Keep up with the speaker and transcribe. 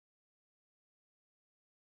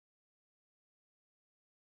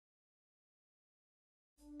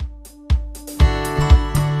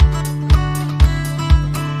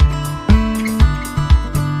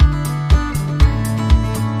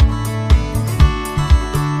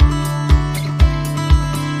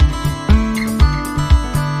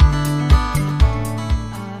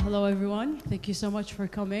you so much for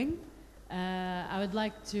coming. I would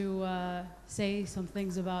like to say some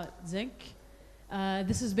things about Zinc.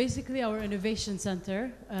 This is basically our innovation center.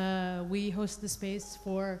 We host the space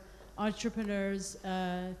for entrepreneurs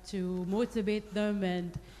to motivate them and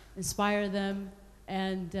inspire them,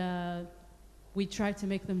 and we try to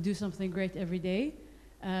make them do something great every day.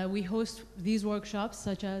 We host these workshops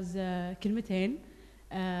such as Kilmitain.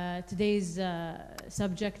 Today's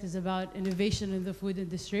subject is about innovation in the food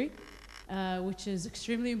industry, which is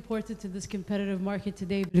extremely important to this competitive market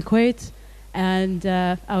today in Kuwait. And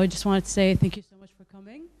I would just want to say thank you so much for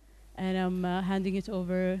coming, and I'm handing it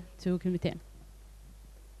over to Kilmitain.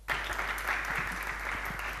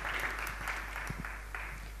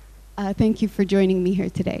 Thank you for joining me here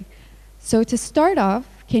today. So to start off,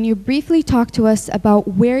 can you briefly talk to us about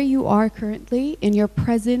where you are currently in your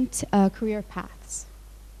present career paths?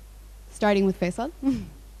 Starting with Faisal.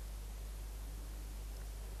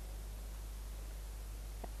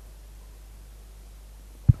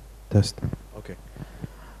 Test. Okay.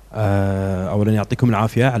 أولاً يعطيكم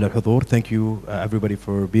العافية على الحضور. Thank you everybody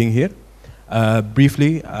for being here.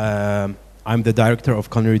 Briefly, I'm the director of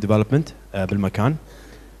culinary development بالمكان.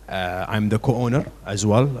 I'm the co-owner as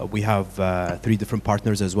well. We have 3 different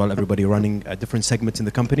partners as well, everybody running different segments in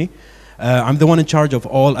the company. I'm the one in charge of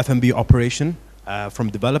all F&B operation, from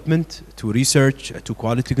development to research to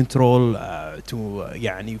quality control to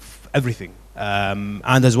everything,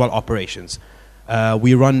 and as well operations.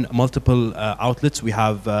 We run multiple outlets. We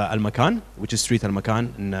have AlMakan, which is Street AlMakan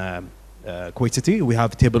in Kuwait City. We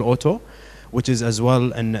have Table Auto, which is as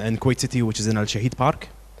well in Kuwait City, which is in Al-Shahid Park.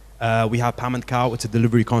 We have Pam and Cow. It's a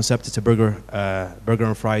delivery concept. It's a burger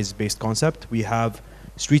and fries based concept. We have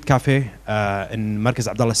Street Cafe in Markaz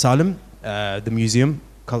Abdallah Salim, the museum,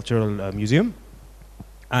 cultural museum.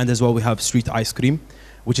 And as well we have Street Ice Cream,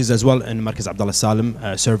 which is as well in Markaz Abdallah Salim,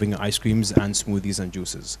 serving ice creams and smoothies and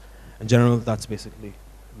juices. In general, that's basically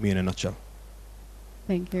me in a nutshell.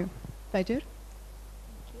 Thank you. Fajer?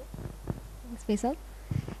 Thanks, Faisal.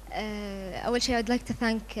 أول شيء I'd like to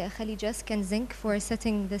thank Khaleejesque and Zinc for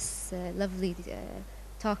setting this lovely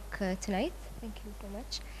talk tonight. Thank you so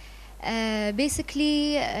much.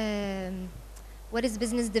 Basically, what is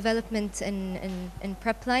business development in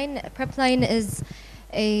Prepline? Prepline is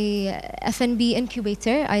a F&B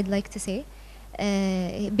incubator, I'd like to say,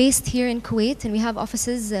 based here in Kuwait, and we have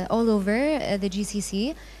offices all over the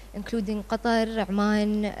GCC, including Qatar,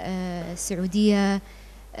 Oman, Saudiya,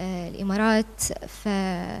 الإمارات.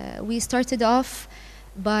 We started off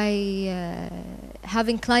by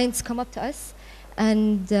having clients come up to us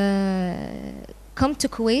and come to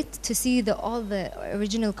Kuwait to see all the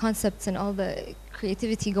original concepts and all the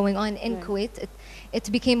creativity going on in Kuwait. It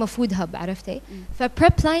became a food hub, عرفتي؟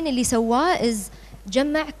 فPrepline اللي سواه is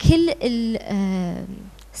جمع كل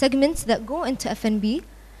segments that go into F&B.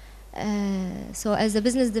 So as a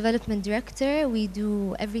business development director, we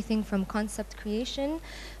do everything from concept creation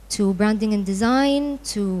to branding and design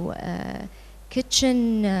to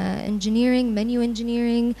kitchen engineering, menu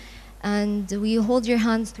engineering, and we hold your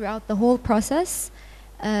hands throughout the whole process.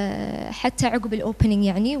 حتى عقب الopening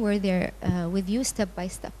يعني, we're there with you step by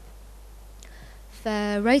step.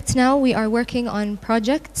 Right now we are working on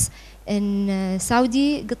projects in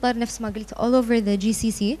Saudi, Qatar, نفس ما قلت, all over the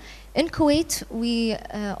GCC. In Kuwait, we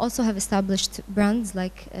also have established brands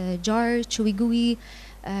like Jar, Chewy Gooey,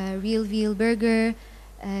 Real Veal Burger,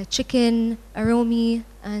 Chicken, Aromi,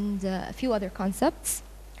 and a few other concepts.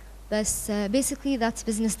 But basically, that's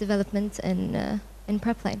business development in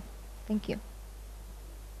Prepline. Thank you.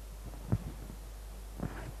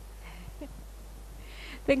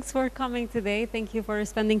 Thanks for coming today. Thank you for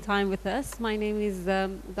spending time with us. My name is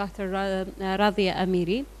Dr. Radhiya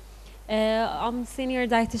Amiri. I'm senior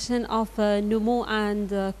dietitian of Numou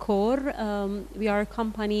and Core. We are a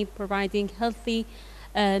company providing healthy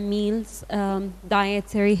meals,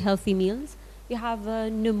 dietary healthy meals. We have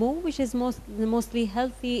Numou, which is mostly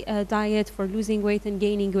healthy diet for losing weight and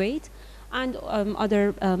gaining weight, and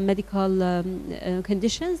other medical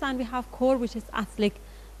conditions. And we have Core, which is athletic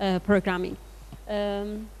programming.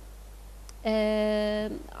 I'm a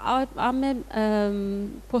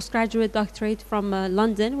postgraduate doctorate from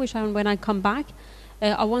London, which when I come back,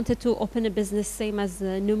 I wanted to open a business same as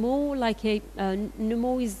Numou. Like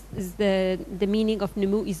Numou is the meaning of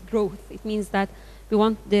Numou is growth. It means that we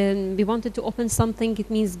wanted to open something. It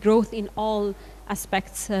means growth in all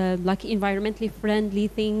aspects, like environmentally friendly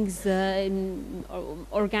things,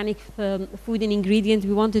 organic food and ingredients.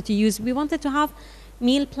 We wanted to have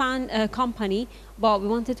meal plan company, but we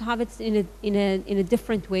wanted to have it in a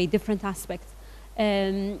different way, different aspects.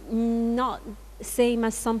 Not same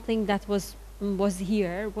as something that was was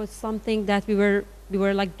here was something that we were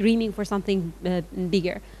like dreaming for something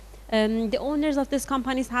bigger. The owners of these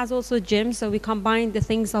companies has also gyms, so we combine the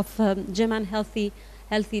things of gym and healthy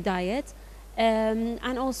diet.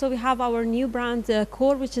 And also we have our new brand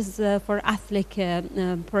Core, which is for athletic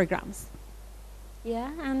programs.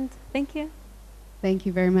 Yeah, and thank you. Thank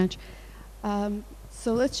you very much.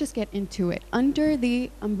 So let's just get into it. Under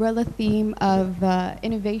the umbrella theme of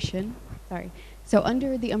innovation, So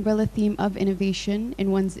under the umbrella theme of innovation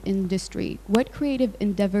in one's industry, what creative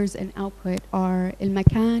endeavors and output are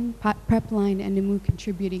AlMakan, Prepline, and Numou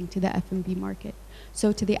contributing to the F&B market?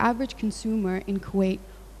 So to the average consumer in Kuwait,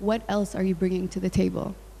 what else are you bringing to the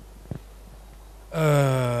table?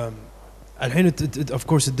 Of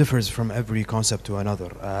course, it differs from every concept to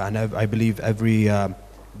another. And I believe every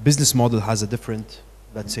business model has a different,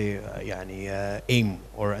 let's say, aim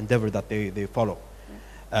or endeavor that they follow.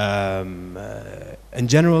 In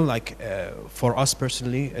general, like for us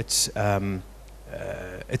personally, it's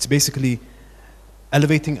basically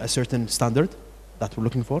elevating a certain standard that we're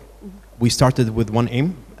looking for. We started with one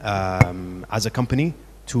aim as a company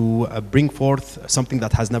to bring forth something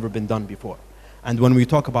that has never been done before. And when we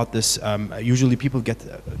talk about this, usually people get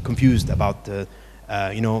confused about the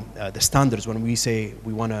standards. When we say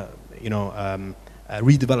we want to,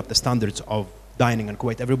 redevelop the standards of dining in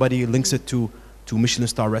Kuwait, everybody links it to Michelin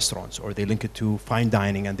star restaurants, or they link it to fine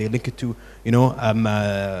dining, and they link it to,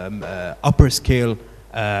 upper scale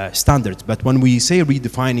standards. But when we say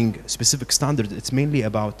redefining specific standards, it's mainly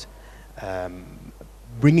about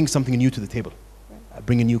bringing something new to the table.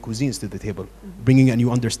 Bringing new cuisines to the table, bringing a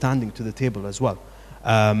new understanding to the table as well.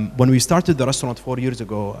 When we started the restaurant 4 years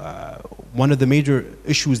ago, one of the major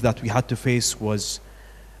issues that we had to face was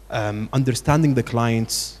understanding the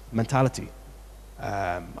client's mentality.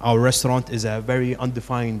 Our restaurant is a very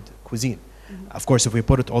undefined cuisine. Of course, if we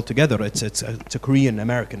put it all together, it's a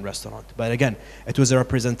Korean-American restaurant. But again, it was a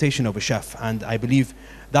representation of a chef, and I believe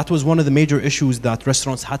that was one of the major issues that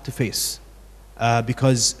restaurants had to face,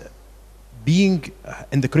 because being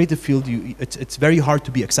in the creative field, it's very hard to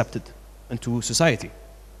be accepted into society.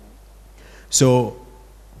 So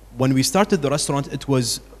when we started the restaurant, it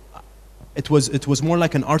was more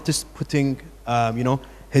like an artist putting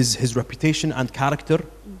his reputation and character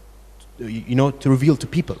to reveal to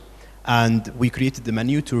people. And we created the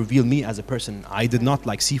menu to reveal me as a person. I did not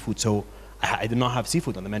like seafood, so I did not have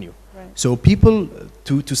seafood on the menu. Right. So people,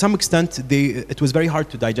 to some extent, it was very hard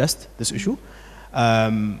to digest this issue.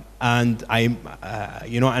 And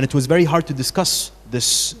it was very hard to discuss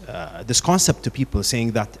this concept to people,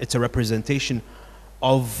 saying that it's a representation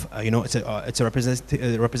of it's a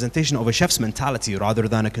representation of a chef's mentality rather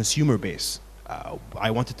than a consumer base.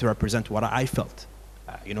 I wanted to represent what I felt,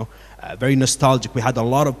 very nostalgic. We had a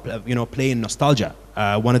lot of play in nostalgia.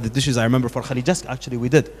 One of the dishes I remember for Khaleejesque, actually we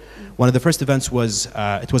did. One of the first events was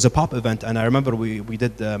it was a pop event, and I remember we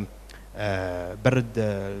did برد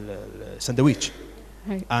sandwich.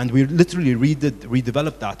 Right. And we literally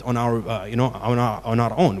redeveloped that on our on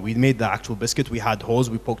our own. We made the actual biscuit. We had holes.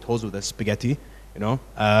 We poked holes with the spaghetti,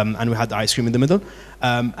 and we had ice cream in the middle.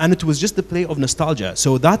 And it was just the play of nostalgia.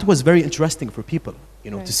 So that was very interesting for people,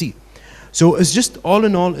 right, to see. So it's just all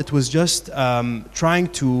in all, it was just trying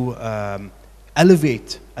to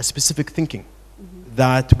elevate a specific thinking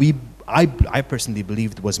that I personally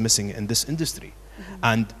believed was missing in this industry.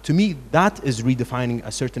 And to me, that is redefining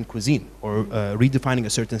a certain cuisine or redefining a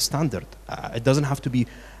certain standard. It doesn't have to be,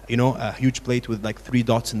 a huge plate with like 3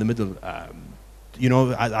 dots in the middle.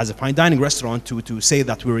 As a fine dining restaurant, to say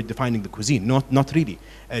that we're redefining the cuisine. Not really.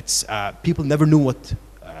 It's people never knew what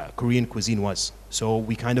Korean cuisine was. So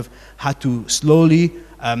we kind of had to slowly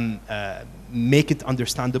make it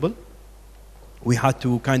understandable. We had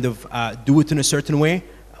to kind of do it in a certain way.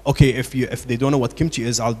 Okay, if they don't know what kimchi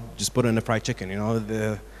is, I'll just put it in a fried chicken.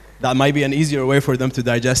 That might be an easier way for them to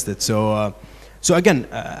digest it. So again,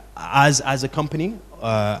 as a company,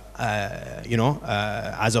 as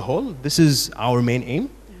a whole, this is our main aim,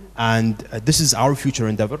 and this is our future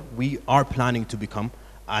endeavor. We are planning to become,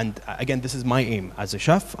 and again, this is my aim as a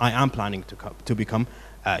chef. I am planning to become,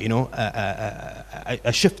 a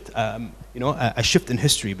shift, a shift in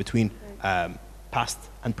history between past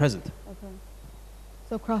and present.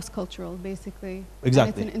 So cross-cultural, basically.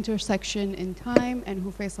 Exactly. And it's an intersection in time and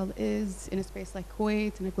who Faisal is in a space like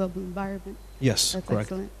Kuwait, in a global environment. Yes, that's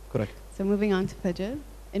correct. Excellent. Correct. So moving on to Fajer,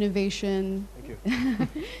 innovation. Thank you.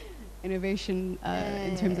 Innovation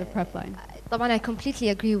in terms of Prepline. I completely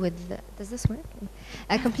agree with. Does this work?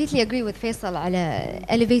 I completely agree with Faisal على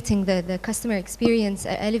elevating the customer experience,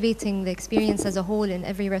 elevating the experience as a whole in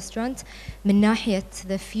every restaurant. من ناحية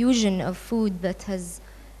the fusion of food that has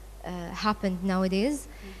happened nowadays.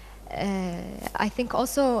 I think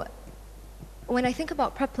also, when I think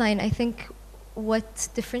about Prepline, I think what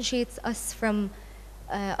differentiates us from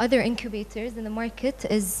other incubators in the market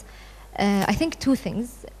is, I think, two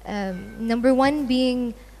things. Number one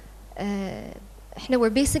being, we're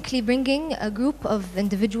basically bringing a group of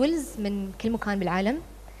individuals من كل مكان بالعالم،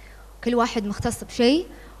 كل واحد مختص بشيء،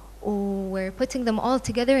 we're putting them all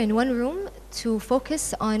together in one room to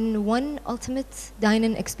focus on one ultimate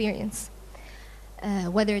dine-in experience,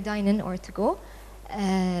 whether dine-in or to go.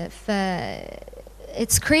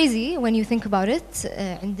 It's crazy when you think about it.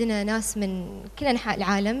 عندنا ناس من كل أنحاء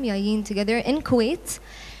العالم جايين together in Kuwait.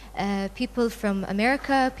 People from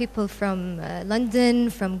America, people from London,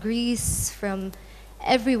 from Greece, from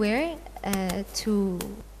everywhere to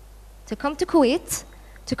come to Kuwait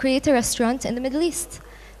to create a restaurant in the Middle East.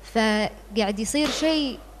 فقاعد يصير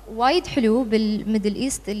شيء وايد حلو بالميدل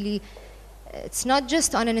إيست اللي it's not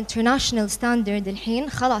just on an international standard الحين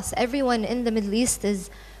خلاص everyone in the Middle East is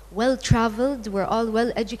well traveled, we're all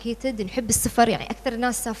well educated، نحب السفر، يعني أكثر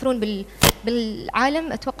ناس سافرون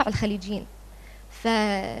بالعالم أتوقع الخليجيين.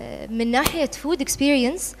 فمن ناحية food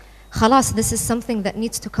experience خلاص this is something that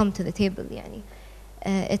needs to come to the table يعني.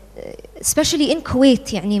 Especially in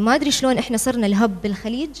Kuwait يعني ما أدري شلون إحنا صرنا الهب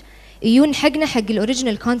بالخليج يجون حقنا حق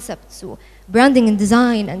الأوريجينال concepts و branding and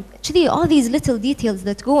design and actually all these little details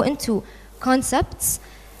that go into concepts.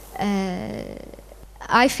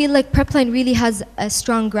 I feel like Prepline really has a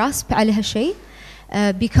strong grasp على هالشيء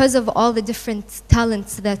because of all the different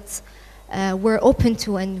talents that we're open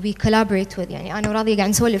to and we collaborate with. يعني أنا وراضية قاعد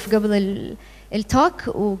نسولف قبل التوك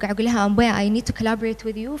وقاعد أقول لها أمبويا I need to collaborate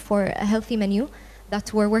with you for a healthy menu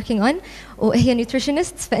that we're working on. وهي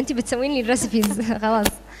nutritionist فأنتي بتسوين لي الريسبيز خلاص.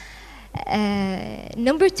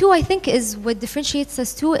 Number two, I think, is what differentiates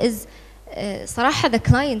us too is صراحة the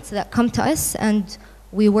clients that come to us and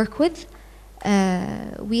we work with.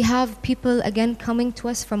 We have people again coming to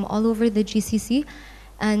us from all over the GCC,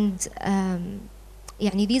 and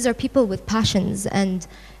يعني these are people with passions and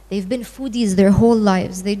they've been foodies their whole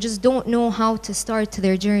lives. They just don't know how to start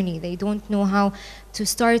their journey. They don't know how to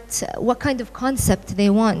start what kind of concept they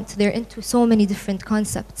want. They're into so many different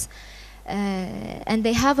concepts. And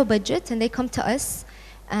they have a budget and they come to us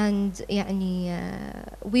and يعني,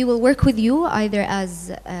 we will work with you either as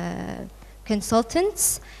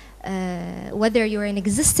consultants, whether you're an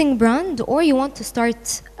existing brand or you want to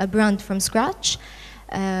start a brand from scratch.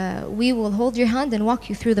 We will hold your hand and walk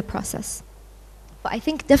you through the process. But I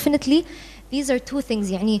think definitely these are two things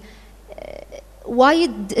يعني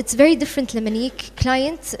وايد it's very different لما يجيك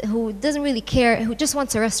client who doesn't really care, who just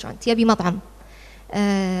wants a restaurant يبي مطعم.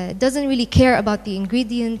 Doesn't really care about the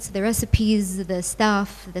ingredients, the recipes, the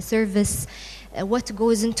staff, the service, what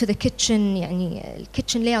goes into the kitchen يعني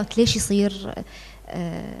الكيتشن layout ليش يصير.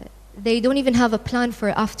 They don't even have a plan for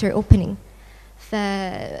after opening.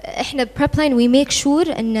 فإحنا Prepline we make sure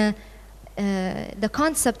أن the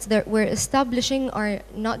concepts that we're establishing are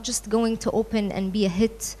not just going to open and be a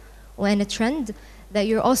hit or a trend, that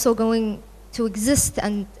you're also going to exist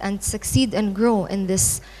and succeed and grow in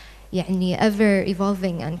this يعني ever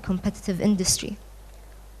evolving and competitive industry.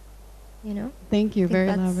 You know? Thank you, very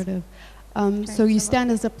elaborative. So you stand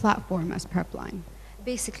as a platform as Prepline.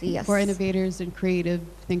 Basically, yes. For innovators and creative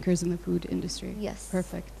thinkers in the food industry. Yes.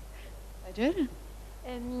 Perfect. Fajer?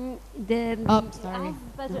 Sorry.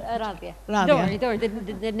 Radhiya. Radhiya. Don't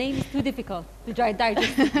worry. The name is too difficult to try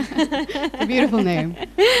digest. A beautiful name.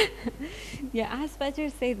 Yeah, as Fajer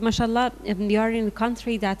said, mashallah, we are in a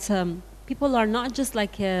country that people are not just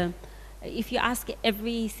like, if you ask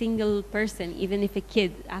every single person, even if a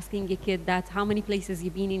kid, asking a kid that how many places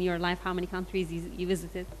you've been in your life, how many countries you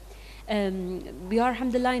visited, we are,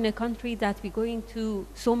 alhamdulillah, in a country that we're going to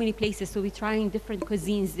so many places, so we're trying different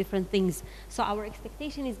cuisines, different things. So our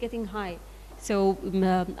expectation is getting high. So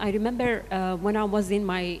I remember when I was in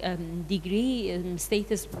my degree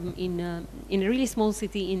status in a really small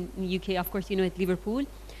city in UK, of course, you know, at Liverpool,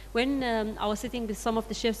 when I was sitting with some of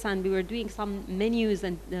the chefs and we were doing some menus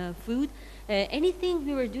and food, anything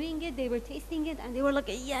we were doing it, they were tasting it and they were like,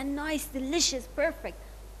 yeah, nice, delicious, perfect.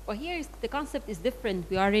 But here the concept is different.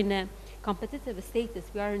 We are in a competitive status.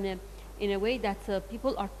 We are in a way that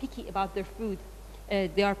people are picky about their food.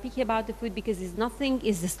 They are picky about the food because nothing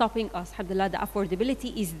is stopping us. Alhamdulillah, the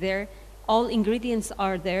affordability is there. All ingredients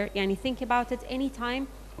are there. يعني think about it anytime.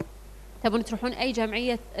 تبون تروحون أي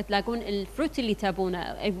جمعية تلاقون الفروت اللي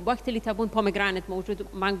تبونه. وقت اللي تبون pomegranate موجود,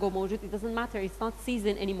 mango موجود. It doesn't matter. It's not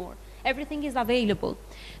season anymore. Everything is available.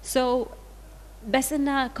 So, بس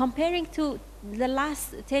إن comparing to the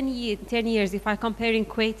last 10 years, if I compare in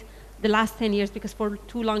Kuwait, the last 10 years, because for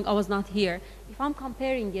too long I was not here. If I'm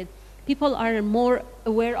comparing it, people are more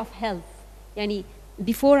aware of health. Yani,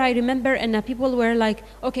 before I remember, and people were like,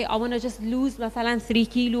 okay, I want to just lose مثلا 3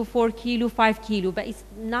 kilo, 4 kilo, 5 kilo, but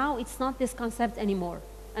now it's not this concept anymore,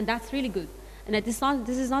 and that's really good. And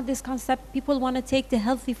this is not this concept. People want to take the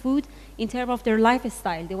healthy food in terms of their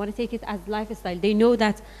lifestyle. They want to take it as lifestyle. They know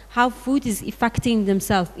that how food is affecting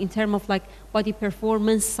themselves in terms of like body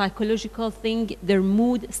performance, psychological thing, their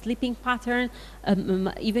mood, sleeping pattern,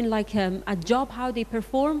 even like a job, how they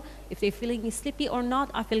perform, if they're feeling sleepy or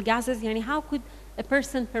not. I feel gases. Yani, how could a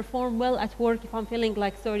person perform well at work if I'm feeling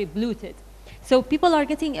like bloated? So people are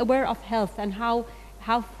getting aware of health and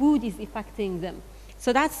how food is affecting them.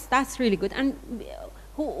 So that's really good. And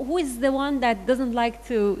who is the one that doesn't like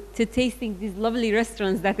to tasting these lovely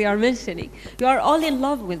restaurants that they are mentioning? We are all in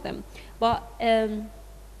love with them. But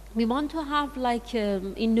we want to have like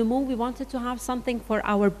in Numou, we wanted to have something for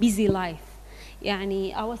our busy life.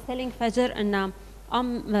 يعني I was telling Fajer and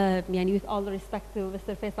يعني with all respect to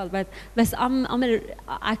Mr. Faisal, but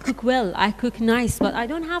I cook well, I cook nice, but I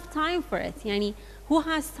don't have time for it. يعني who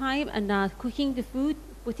has time and cooking the food,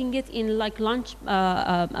 putting it in like lunch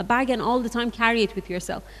a bag and all the time carry it with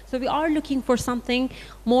yourself. So we are looking for something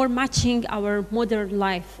more matching our modern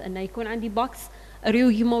life. and يكون عندي box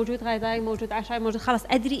ريوقي موجود، غداي موجود، عشاي موجود، خلاص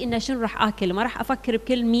أدري إن شنو راح آكل، ما راح أفكر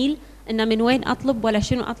بكل ميل إن من وين أطلب ولا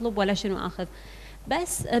شنو أطلب ولا شنو آخذ.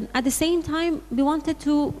 بس at the same time we wanted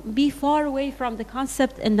to be far away from the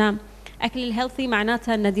concept إن أكل الهيلثي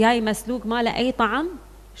معناتها إن دياي مسلوق ما له أي طعم،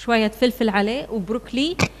 شوية فلفل عليه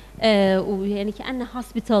وبروكلي ويعني كأنه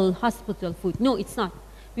hospital food. No, it's not.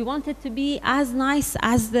 We want it to be as nice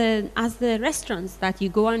as the restaurants that you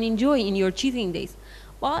go and enjoy in your cheating days,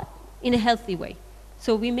 but in a healthy way.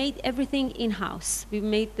 So we made everything in-house. We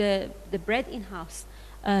made the bread in-house.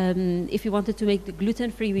 If you wanted to make the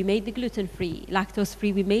gluten-free, we made the gluten-free.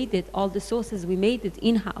 Lactose-free, we made it. All the sauces, we made it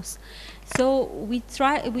in-house. So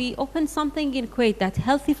we opened something in Kuwait that's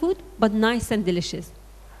healthy food, but nice and delicious.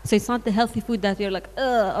 So it's not the healthy food that you're like,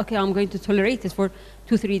 okay, I'm going to tolerate it for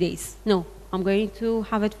 2-3 days. No, I'm going to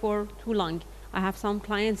have it for too long. I have some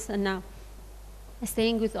clients and now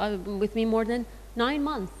staying with me more than 9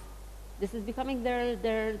 months. This is becoming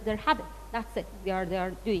their habit. That's it. They are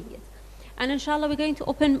doing it. And inshallah, we're going to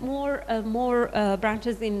open more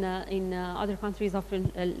branches in other countries of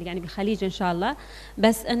يعني بالخليج inshallah.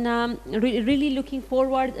 بس أن really looking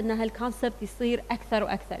forward أن هالconcept يصير أكثر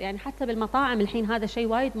وأكثر. يعني حتى بالمطاعم الحين هذا شيء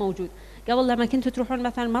وايد موجود. قبل لما كنتوا تروحون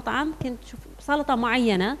مثلا مطعم كنت تشوف سلطة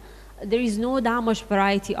معينة. There is no that much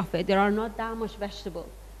variety of it. There are not that much vegetables.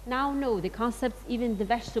 Now no, the concepts, even the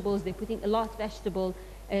vegetables, they're putting a lot of vegetable.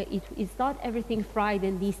 It's not everything fried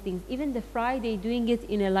and these things. Even the fry, they're doing it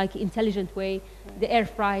in a like intelligent way. The air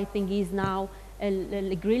fry thing is now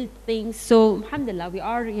the grilled things. So alhamdulillah, we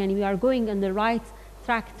are going on the right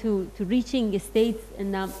track to reaching states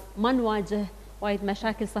in ما نواجه وايد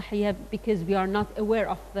مشاكل صحية because we are not aware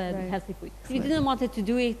of healthy food. We didn't want to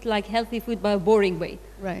do it like healthy food by a boring way.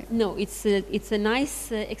 Right. No, it's a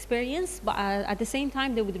nice experience, but at the same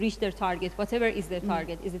time they would reach their target, whatever is their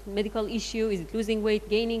target. Is it medical issue? Is it losing weight,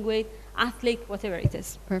 gaining weight, athlete, whatever it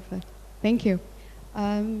is. Perfect. Thank you.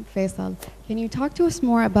 Faisal, can you talk to us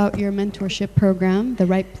more about your mentorship program, The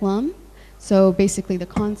Right Plum? So basically the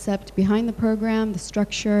concept behind the program, the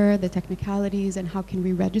structure, the technicalities, and how can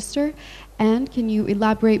we register? And can you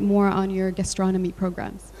elaborate more on your gastronomy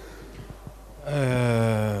programs?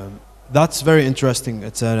 That's very interesting.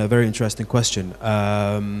 It's a very interesting question.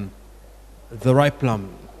 The Right Plum.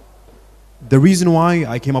 The reason why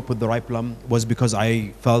I came up with The Right Plum was because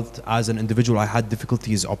I felt as an individual I had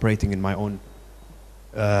difficulties operating in my own,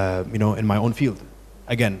 in my own field.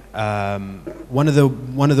 Again, one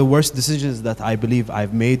of the worst decisions that I believe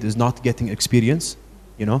I've made is not getting experience.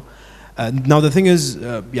 Now the thing is,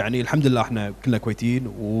 يعني الحمد لله احنا كلنا كويتيين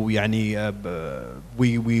ويعني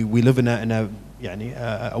we live in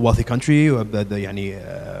a wealthy country.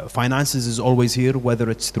 يعني finances is always here, whether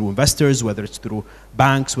it's through investors, whether it's through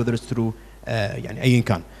banks, whether it's through يعني أيا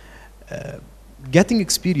كان. Getting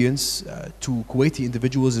experience to Kuwaiti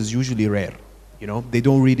individuals is usually rare. They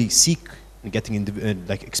don't really seek getting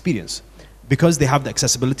like experience because they have the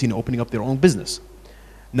accessibility in opening up their own business.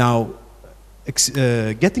 Now,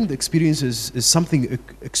 getting the experience is something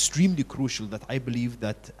extremely crucial that I believe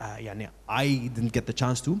that I didn't get the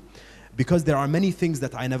chance to, because there are many things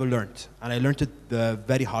that I never learned, and I learned it the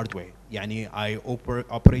very hard way. I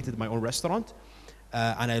operated my own restaurant,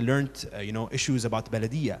 and I learned issues about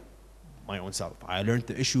Radhiya, my own self. I learned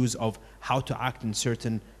the issues of how to act in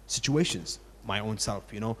certain situations, my own self,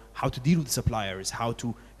 how to deal with suppliers, how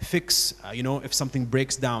to fix, if something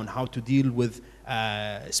breaks down, how to deal with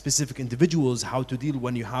specific individuals, how to deal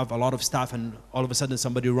when you have a lot of staff and all of a sudden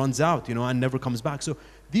somebody runs out, and never comes back. So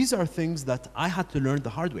these are things that I had to learn the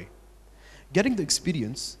hard way. Getting the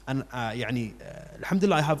experience, and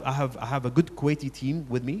alhamdulillah, I have a good Kuwaiti team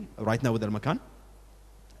with me right now with Al-Makan,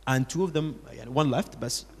 and two of them, one left,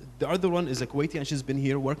 but the other one is a Kuwaiti, and she's been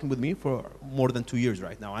here working with me for more than 2 years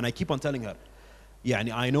right now. And I keep on telling her,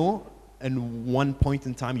 I know in one point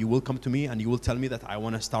in time you will come to me and you will tell me that I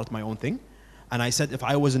want to start my own thing. And I said, if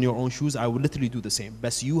I was in your own shoes, I would literally do the same.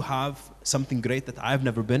 But you have something great that I've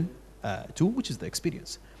never been to, which is the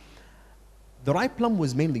experience. The right plum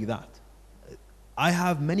was mainly that. I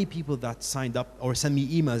have many people that signed up or send me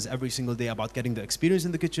emails every single day about getting the experience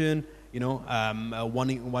in the kitchen,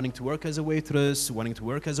 wanting to work as a waitress, wanting to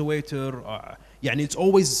work as a waiter. It's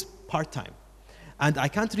always part-time. And I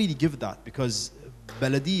can't really give that because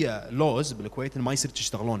بلدية laws بالكويت ما يصير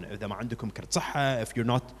تشتغلون إذا ما عندكم كرت صحة. if you're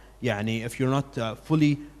not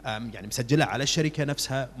fully مسجلة على الشركة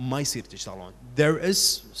نفسها ما يصير تشتغلون. There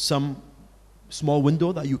is some small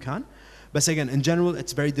window that you can, but again, in general,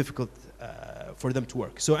 it's very difficult for them to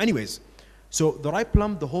work. So anyways, the right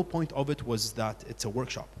plum, the whole point of it was that it's a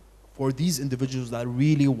workshop for these individuals that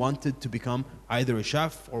really wanted to become either a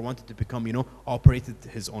chef or wanted to become, operated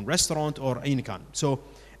his own restaurant or أي كان. So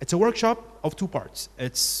it's a workshop of 2 parts.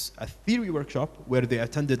 It's a theory workshop where they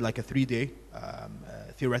attended like a 3-day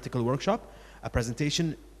theoretical workshop, a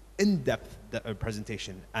presentation, in-depth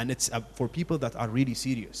presentation, and it's for people that are really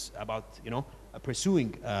serious about,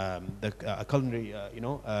 pursuing the culinary,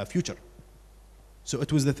 future. So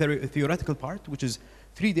it was the theoretical part, which is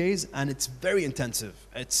 3 days, and it's very intensive.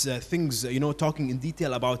 It's things, talking in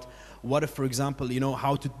detail about what if, for example,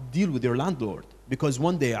 how to deal with your landlord. Because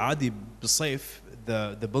one day, عادي بالصيف,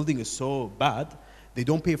 the building is so bad, they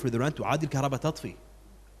don't pay for the rent, وعادي الكهرباء تطفي.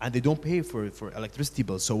 And they don't pay for electricity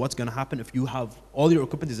bills. So what's going to happen if you have all your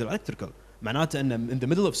equipment is electrical? معناته in the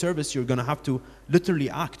middle of service, you're going to have to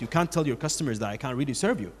literally act. You can't tell your customers that I can't really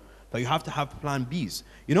serve you. But you have to have plan Bs,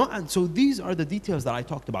 and so these are the details that I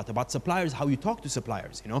talked about suppliers, how you talk to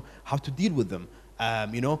suppliers, how to deal with them,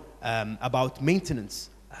 about maintenance,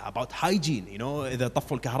 about hygiene, إذا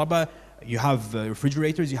طفوا الكهرباء, you have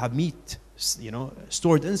refrigerators, you have meat,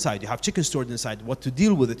 stored inside, you have chicken stored inside, what to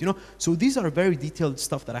deal with it, So these are very detailed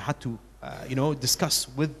stuff that I had to, discuss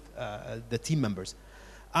with the team members.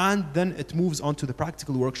 And then it moves on to the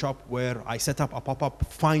practical workshop where I set up a pop-up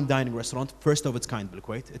fine dining restaurant, first of its kind,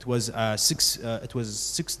 بالكويت. It was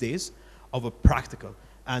 6 days of a practical.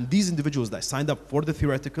 And these individuals that signed up for the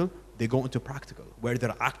theoretical, they go into practical, where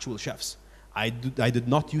they're actual chefs. I did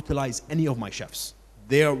not utilize any of my chefs.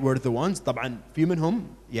 They were the ones, طبعا في منهم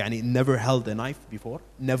never held a knife before,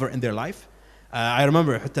 never in their life. I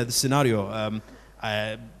remember حتى the scenario,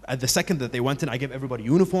 at the second that they went in, I gave everybody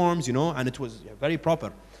uniforms, and it was very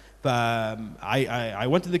proper. I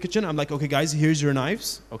went to the kitchen. I'm like, okay, guys, here's your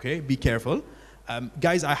knives. Okay, be careful.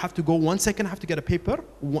 Guys, I have to go 1 second. I have to get a paper.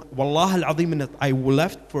 Wallah al-azim, I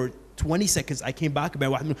left for 20 seconds. I came back.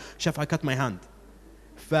 Chef, I cut my hand.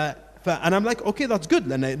 And I'm like, okay, that's good.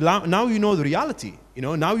 Now you know the reality.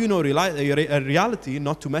 Now you know reality,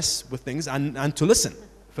 not to mess with things and to listen.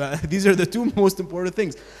 These are the 2 most important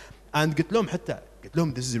things. And قلت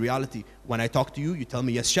لهم this is reality. When I talk to you, you tell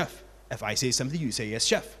me yes, chef. If I say something, you say yes,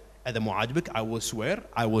 chef. إذا مو عاجبك, I will swear,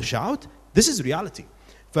 I will shout. This is reality.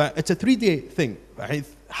 It's a 3-day thing.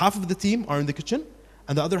 Half of the team are in the kitchen,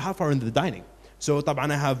 and the other half are in the dining. So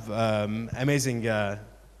طبعا I have amazing.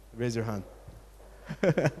 Raise your hand.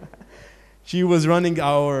 She was running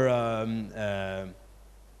our.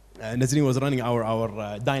 Nazreen was running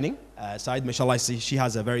our dining side. Mashallah, she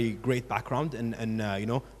has a very great background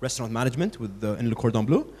in restaurant management in Le Cordon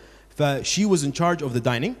Bleu. She was in charge of the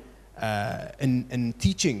dining, in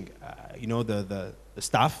teaching the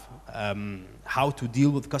staff how to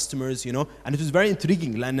deal with customers, and it was very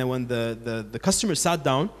intriguing. When the customers sat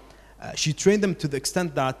down, she trained them to the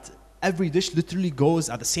extent that every dish literally goes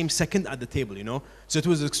at the same second at the table, So it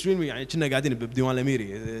was extremely. كنا قاعدين بديوان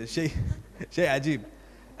الأميري شيء عجيب.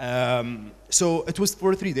 So it was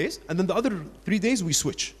for 3 days, and then the other 3 days we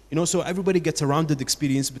switch, so everybody gets a rounded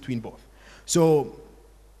experience between both. So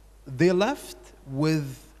they left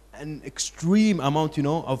with an extreme amount,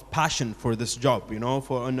 of passion for this job,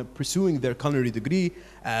 for pursuing their culinary degree,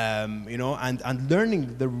 and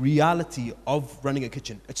learning the reality of running a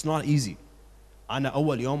kitchen. It's not easy. أنا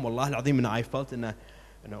أول يوم والله العظيم إن I felt إن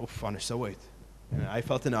أوف أنا سويت. I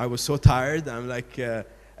felt I was so tired. I'm like.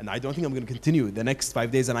 And I don't think I'm going to continue the next 5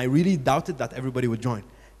 days. And I really doubted that everybody would join.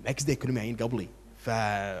 Next day, كلهم قبلي.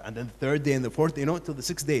 And then the 3rd day and the 4th, till the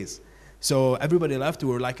 6 days. So everybody left.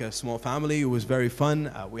 We were like a small family. It was very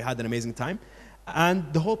fun. We had an amazing time.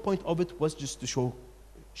 And the whole point of it was just to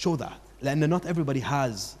show that. And not everybody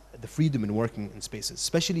has the freedom in working in spaces,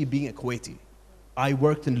 especially being a Kuwaiti. I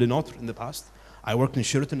worked in Le Notre in the past. I worked in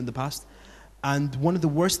Sheraton in the past. And one of the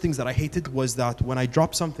worst things that I hated was that when I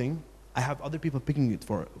drop something, I have other people picking it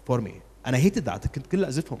for me. And I hated that. كنت كل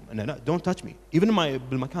أزفهم. And don't touch me. Even in my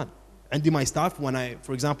بالمكان. عندي my staff, when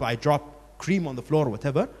for example, I drop cream on the floor or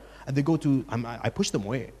whatever, and they go to, I push them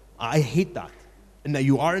away. I hate that. And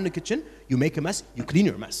you are in the kitchen, you make a mess, you clean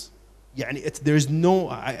your mess. There's no,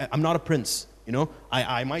 I'm not a prince. You know,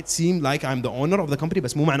 I might seem like I'm the owner of the company,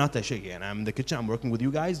 but مو معناتها شيء. And I'm in the kitchen, I'm working with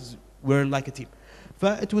you guys, we're like a team.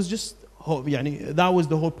 It was just, that was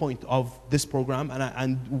the whole point of this program,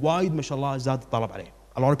 and wide ما شاء الله زاد الطلب عليه.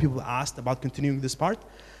 A lot of people asked about continuing this part.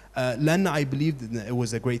 Then I believed it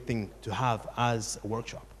was a great thing to have as a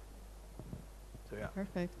workshop. So yeah.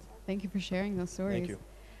 Perfect. Thank you for sharing those stories. Thank you.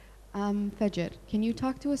 Fajer, can you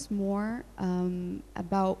talk to us more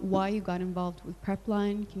about why you got involved with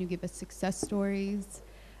Prepline? Can you give us success stories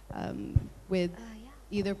with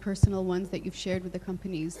either personal ones that you've shared with the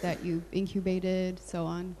companies that you've incubated, so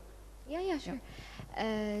on? Yeah, sure.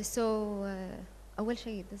 So, أول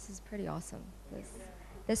شيء, this is pretty awesome.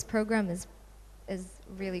 This program is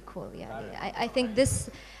really cool. Yeah,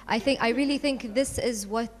 I really think this is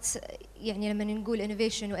what يعني لما نقول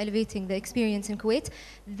innovation or elevating the experience in Kuwait,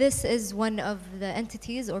 this is one of the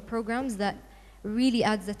entities or programs that really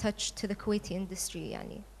adds a touch to the Kuwaiti industry.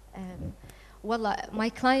 يعني والله my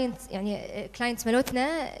clients يعني clients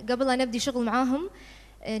ملوتنا قبل لا نبدي شغل معاهم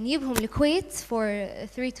نجيبهم للكويت for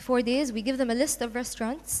 3 to 4 days. We give them a list of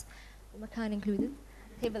restaurants, AlMakan included.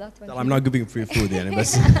 I'm not giving free food يعني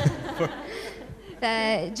بس.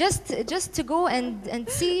 just to go and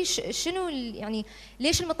see شنو يعني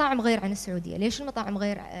ليش المطاعم غير عن السعودية؟ ليش المطاعم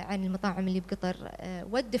غير عن المطاعم اللي بقطر؟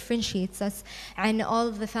 What differentiates us عن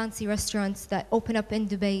all the fancy restaurants that open up in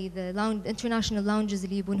Dubai, the international lounges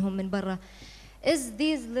اللي يبونهم من برا? Is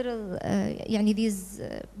these little يعني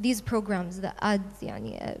these programs that add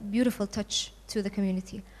يعني a beautiful touch to the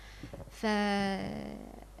community.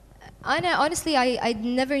 Honestly, I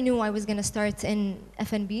never knew I was going to start in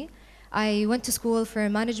F&B. I went to school for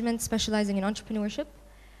management, specializing in entrepreneurship.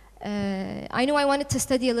 I knew I wanted to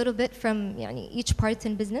study a little bit from يعني, each part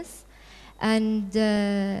in business. And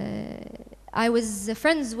I was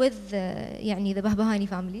friends with يعني, the Bahbahani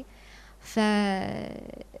family.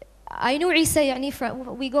 I knew Isa يعني,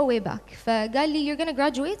 we go way back. فقال لي, you're going to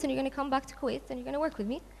graduate and you're going to come back to Kuwait and you're going to work with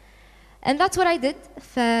me. And that's what I did.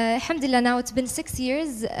 فالحمدلله, now it's been 6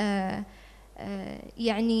 years.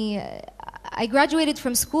 يعني I graduated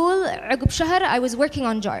from school. عقب شهر I was working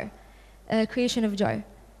on jar, creation of jar.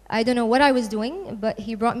 I don't know what I was doing, but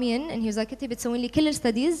he brought me in and he was like, أنت بتسوين لي كل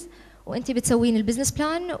الستاديز وأنت بتسوين البزنس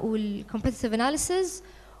بلان والcompetitive analysis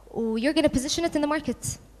و you're gonna position it in the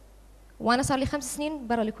market. وأنا صار لي 5 سنين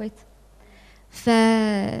برا الكويت.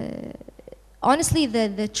 Honestly,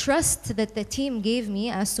 the trust that the team gave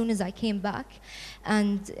me as soon as I came back,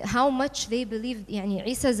 and how much they believed. يعني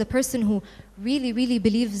Isa is a person who really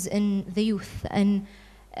believes in the youth, and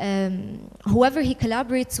whoever he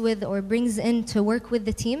collaborates with or brings in to work with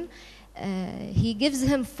the team, he gives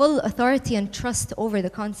him full authority and trust over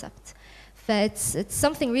the concept. It's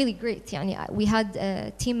something really great. يعني we had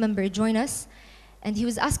a team member join us, and he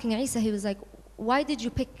was asking Isa, he was like, why did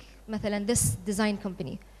you pick مثلا this design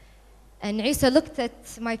company? And Isa looked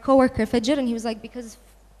at my coworker Fajer and he was like, because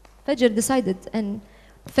Fajer decided, and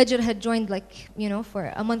Fajer had joined like, you know,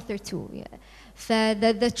 for a month or 2. Yeah.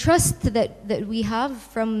 The trust that we have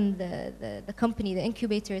from the company, the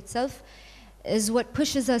incubator itself, is what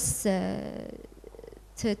pushes us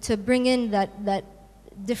to bring in that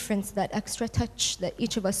difference, that extra touch that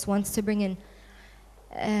each of us wants to bring in.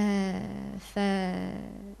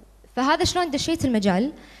 فهذا شلون دشيت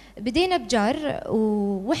المجال. بدينا بجار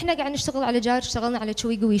واحنا قاعد نشتغل على جار اشتغلنا على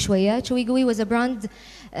شوي قوي شويه. شوي قوي was a brand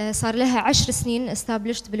صار لها 10 سنين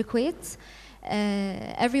established بالكويت.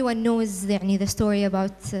 Everyone knows يعني the story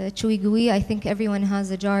about شوي قوي. I think everyone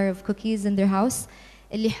has a jar of cookies in their house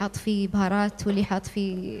اللي حاط فيه بهارات واللي حاط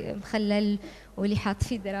فيه مخلل واللي حاط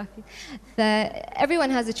فيه درافي. everyone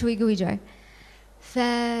has a شوي قوي jar.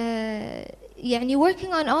 يعني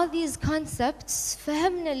working on all these concepts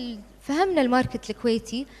فهمنا الماركت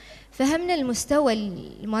الكويتي، فهمنا المستوى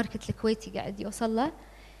الماركت الكويتي قاعد يوصل له.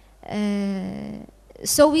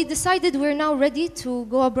 So we decided we're now ready to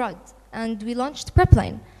go abroad and we launched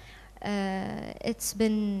Prepline. It's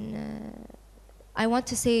been I want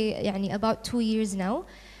to say يعني about 2 years now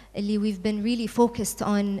اللي we've been really focused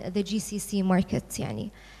on the GCC market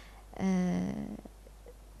يعني.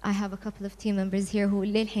 I have a couple of team members here who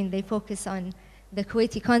للحين they focus on the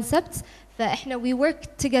Kuwaiti concepts. فإحنا we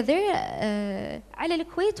work together على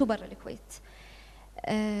الكويت وبرا الكويت.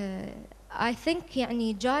 I think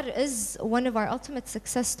يعني JAR is one of our ultimate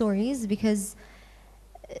success stories because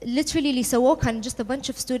literally اللي سووه كان just a bunch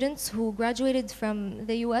of students who graduated from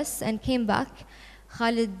the US and came back.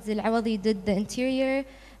 Khalid Al-Awadi did the interior.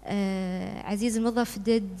 Aziz Al-Mudhaf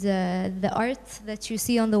did the art that you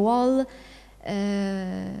see on the wall.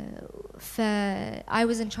 I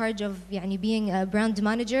was in charge of يعني being a brand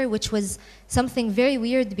manager, which was something very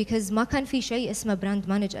weird because ما كان في شيء اسمه brand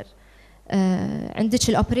manager. عندك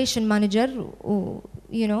الoperation manager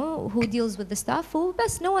you know who deals with the staff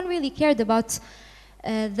وبس. No one really cared about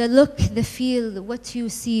the look, the feel, what you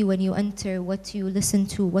see when you enter, what you listen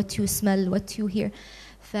to, what you smell, what you hear.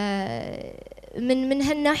 من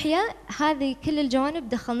هالناحية هذه كل الجوانب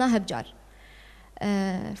دخلناها بجار.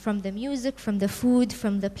 From the music, from the food,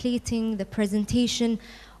 from the plating, the presentation,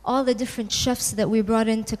 all the different chefs that we brought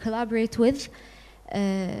in to collaborate with.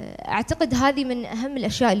 أعتقد هذه من أهم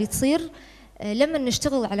الأشياء اللي تصير لما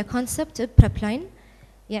نشتغل على concept Prepline.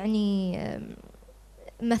 يعني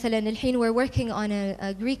مثلا الحين we're working on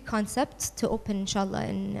a Greek concept to open إن شاء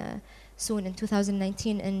الله soon in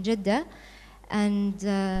 2019 in Jeddah, and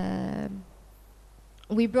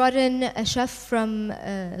we brought in a chef from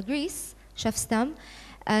Greece, Chef Stam,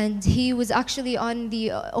 and he was actually on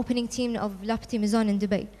the opening team of La Petite Maison in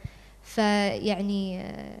Dubai. فيعني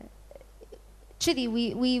كذي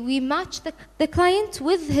we match the client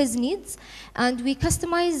with his needs and we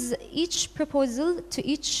customize each proposal to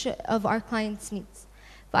each of our clients' needs.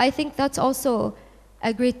 But I think that's also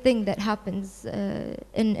a great thing that happens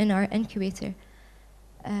in our incubator.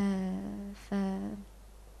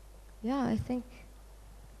 Yeah, I think.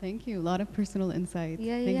 Thank you. A lot of personal insights.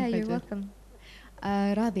 Yeah, you're welcome.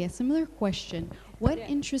 Radhiya, similar question. What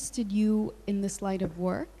interested you in this line of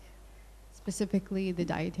work, specifically the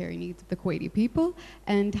dietary needs of the Kuwaiti people,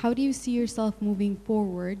 and how do you see yourself moving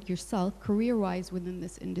forward yourself, career-wise, within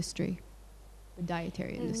this industry? The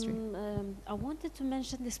dietary industry. I wanted to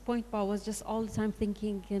mention this point, but I was just all the time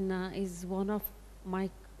thinking, is one of my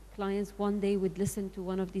clients one day would listen to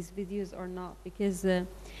one of these videos or not? Because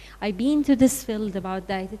I've been to this field about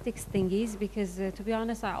dietetics thingies because, to be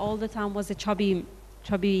honest, I all the time was a chubby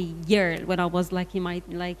girl when I was like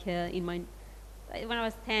when I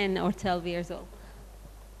was 10 or 12 years old.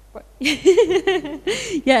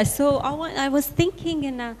 Yeah, so I was thinking,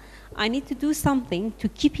 and I need to do something to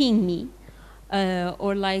keeping me.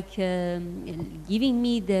 Or like giving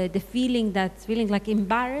me the feeling like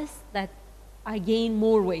embarrassed that I gain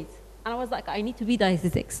more weight. And I was like, I need to be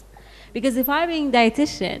dietetics. Because if I'm being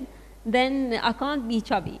dietitian, then I can't be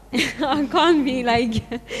chubby. I can't be like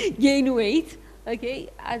gain weight, okay?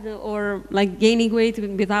 Or like gaining weight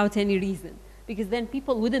without any reason. Because then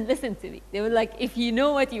people wouldn't listen to me. They were like, if you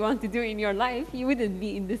know what you want to do in your life, you wouldn't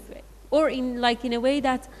be in this way. Or in a way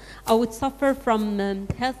that I would suffer from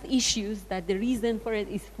health issues that the reason for it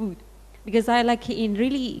is food. Because I in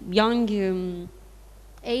really young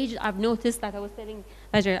age, I've noticed that I was telling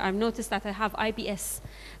Fajer, I've noticed that I have IBS.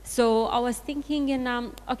 So I was thinking,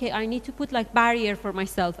 okay, I need to put like barrier for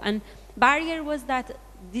myself. And barrier was that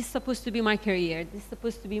this is supposed to be my career. This is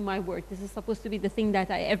supposed to be my work. This is supposed to be the thing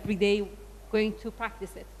that I every day going to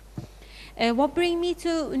practice it. What brought me to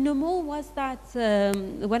Numou was that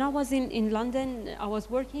when I was in London, I was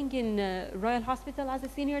working in Royal Hospital as a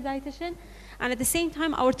senior dietitian, and at the same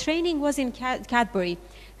time, our training was in Cadbury.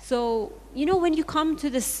 So, you know, when you come to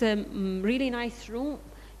this really nice room,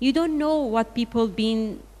 you don't know what people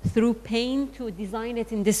been through pain to design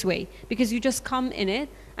it in this way, because you just come in it,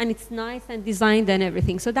 and it's nice and designed and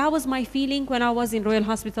everything. So that was my feeling when I was in Royal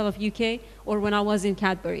Hospital of UK or when I was in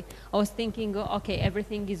Cadbury. I was thinking, okay,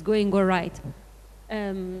 everything is going all right.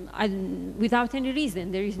 Without any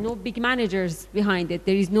reason. There is no big managers behind it.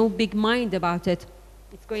 There is no big mind about it.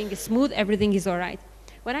 It's going smooth, everything is all right.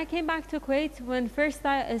 When I came back to Kuwait, when first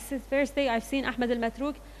day I've seen Ahmed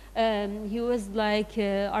Al-Matrouk, he was like,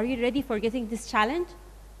 are you ready for getting this challenge?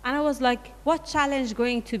 And I was like, what challenge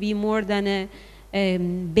going to be more than a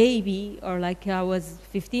baby, or like I was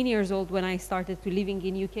 15 years old when I started to living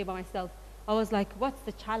in UK by myself. I was like, what's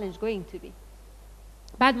the challenge going to be?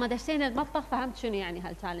 بعد ما دشينا المطبخ فهمت شنو يعني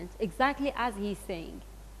هالchallenge. Exactly as he's saying.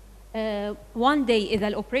 One day إذا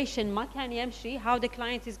الoperation ما كان يمشي, how the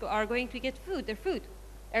clients are going to get their food.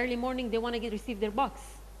 Early morning they want to receive their box.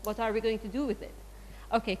 What are we going to do with it?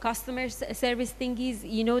 Okay, customer service thingies,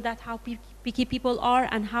 you know that how picky people are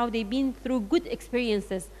and how they've been through good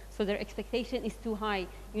experiences. So their expectation is too high.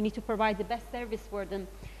 You need to provide the best service for them.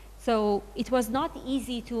 So it was not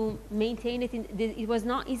easy to maintain it. It was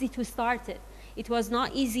not easy to start it. It was not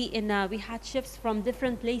easy we had chefs from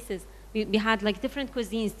different places. We had like different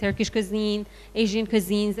cuisines, Turkish cuisine, Asian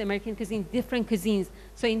cuisines, American cuisine, different cuisines.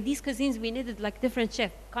 So in these cuisines, we needed like different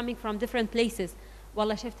chefs coming from different places.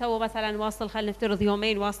 والله شفت هو مثلا واصل خلينا نفترض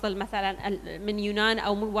يومين واصل مثلا من يونان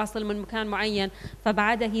او واصل من مكان معين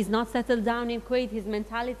فبعدها he's not settled down in Kuwait, his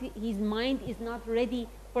mentality, his mind is not ready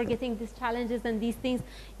for getting these challenges and these things.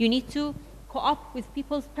 You need to co-op with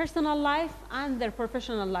people's personal life and their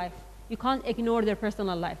professional life. You can't ignore their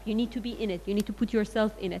personal life. You need to be in it. You need to put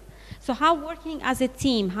yourself in it. So how working as a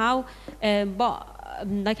team, how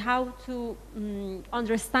to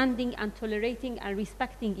understanding and tolerating and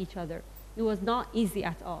respecting each other. It was not easy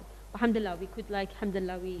at all. Alhamdulillah, we could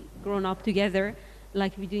alhamdulillah, we grown up together,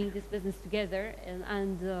 like we're doing this business together,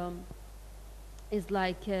 and it's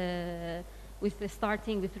like with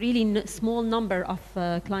starting with really small number of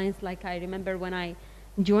clients. Like I remember when I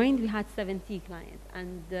joined, we had 70 clients,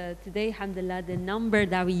 and today, alhamdulillah, the number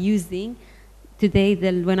that we're using today,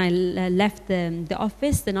 when I left the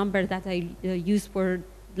office, the number that I used for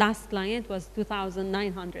last client was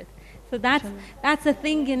 2,900. So that's a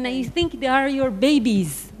thing, and you think they are your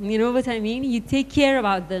babies, you know what I mean? You take care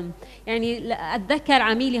about them. يعني أتذكر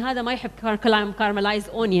عميلي هذا ما يحب caramelized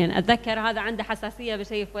onion. أتذكر هذا عنده حساسية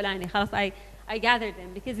بشيء فلاني. خلاص I gathered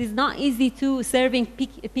them because it's not easy to serving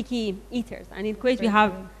picky eaters. And in Kuwait we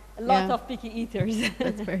have a lot of picky eaters.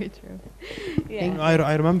 That's very true. Yeah.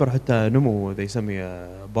 I remember حتى Numou, they sent me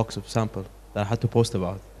a box of sample that I had to post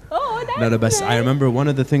about. Oh, that's No, but nice. I remember one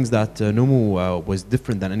of the things that Numou was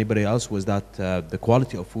different than anybody else was that the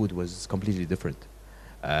quality of food was completely different.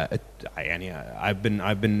 I've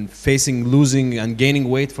been facing losing and gaining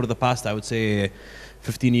weight for the past, I would say,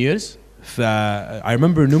 15 years. I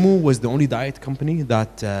remember Numou was the only diet company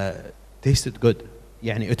that tasted good.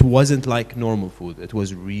 It wasn't like normal food. It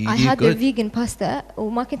was really good. I had the vegan pasta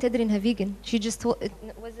وما كنت أدري إنها vegan. She just told it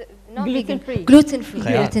was not Gluten vegan. free. Gluten free.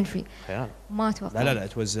 خيال. Gluten free. خيال. ما أتوقع. لا,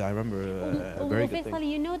 it was, I remember, a very good Faisal, thing.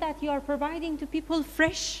 you know that you are providing to people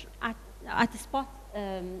fresh at spot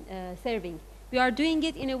serving. We are doing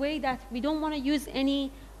it in a way that we don't want to use any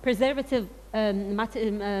preservative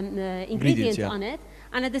ingredients yeah. on it.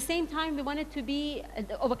 And at the same time, we want it to be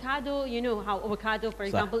avocado. You know how avocado, for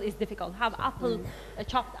example, is difficult. Have apple,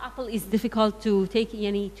 chopped apple is difficult to take,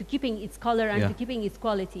 to keeping its color and to keeping its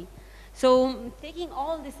quality. So taking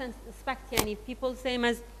all this aspect, people same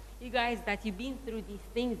as you guys that you've been through these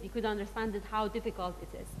things, you could understand it, how difficult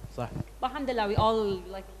it is. صح. But alhamdulillah, we all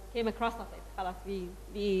came across of it. خلاص,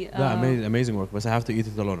 we amazing work, but I have to eat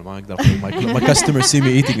it alone. ما أقدر. My customers see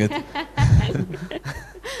me eating it.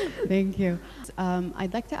 Thank you.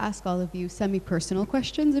 I'd like to ask all of you semi-personal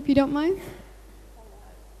questions, if you don't mind.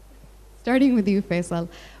 Starting with you, Faisal.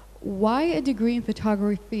 Why a degree in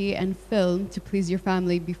photography and film to please your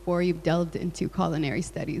family before you've delved into culinary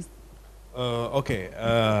studies? Okay.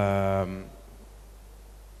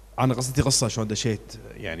 أنا قصتي شلون دشيت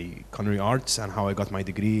culinary arts and how I got my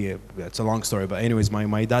degree. It's a long story, but anyways,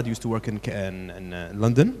 my dad used to work in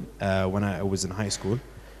London when I was in high school.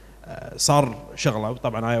 صار شغله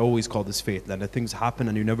وطبعا I always call this fate لأن things happen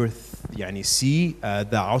and you never see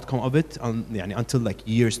the outcome of it until like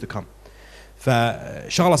years to come.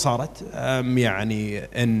 فشغله صارت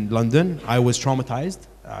in London I was traumatized.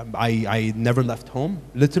 I never left home,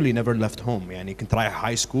 literally never left home. كنت رايح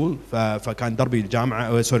high school فكان دربي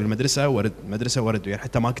الجامعة المدرسة ورد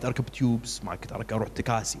حتى ما كنت أركب تيوبس, ما كنت أروح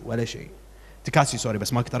تكاسي ولا شيء. تكاسي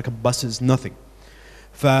بس ما كنت أركب buses, nothing.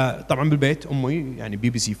 فطبعا بالبيت امي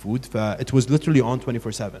BBC food it was literally on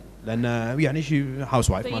 24/7 لان she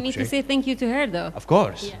housewife. So you need to say thank you to her though. Of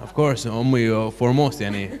course امي foremost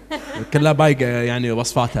كلها بايقه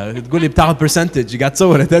وصفاتها تقول لي بتاخذ percentage قاعد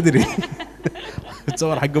تصورها تدري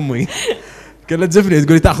تصور حق امي كلها تزفني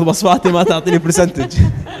تقول لي تاخذ وصفاتي ما تعطيني percentage.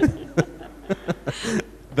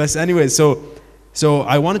 بس anyway so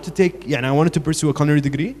I wanted to take I wanted to pursue a culinary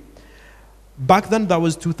degree. Back then that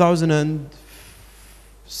was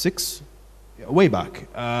 2006 way back.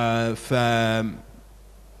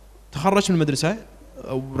 تخرجت من المدرسة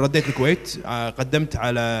ورديت الكويت. قدمت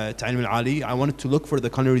على التعليم العالي. I wanted to look for the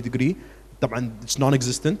culinary degree. طبعا it's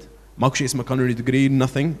non-existent. ماكو شيء اسمه culinary degree,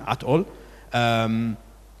 nothing at all.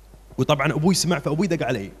 وطبعا ابوي سمع فابوي دق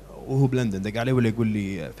علي وهو بلندن دق علي ولا يقول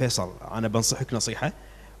لي فيصل انا بنصحك نصيحة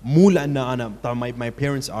مو لأن أنا طبعا my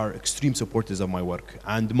parents are extreme supporters of my work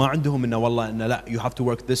and ما عندهم إنه والله إنه لا you have to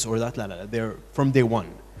work this or that لا they're from day one.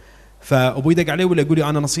 فأبوي دق علي ولا يقول لي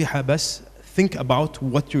أنا نصيحة بس think about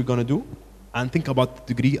what you're gonna do and think about the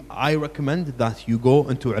degree. I recommend that you go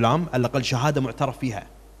into إعلام على الأقل شهادة معترف فيها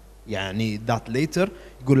يعني that later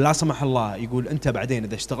يقول لا سمح الله يقول أنت بعدين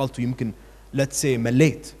إذا اشتغلت ويمكن let's say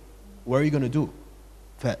مليت what are you gonna do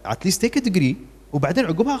at least take a degree وبعدين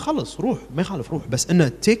عقبها خلص روح ما يخالف روح بس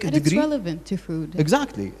إنه take a And it's degree relevant to food.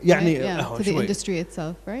 exactly يعني Right? Yeah, to the industry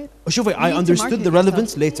itself, right? شوفي I You need to understood market the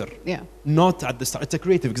relevance yourself. later Yeah. not at the start it's a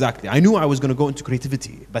creative exactly I knew I was going to go into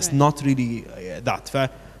creativity but Right. not really that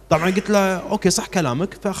فطبعا قلت له اوكي صح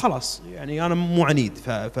كلامك فخلاص يعني انا مو عنيد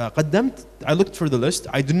فقدمت I looked for the list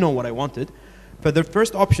I didn't know what I wanted the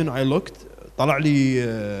first option I looked طلع لي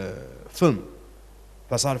فيلم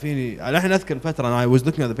فصار فيني الحين اذكر فتره I was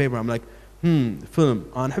looking at the paper I'm like فيلم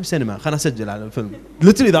انا احب سينما خلنا اسجل على الفيلم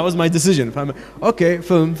literally that was my decision فاهم اوكي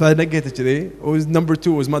فيلم فنقيته كذي was number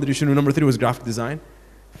 2 was ما ادري شنو number 3 was graphic design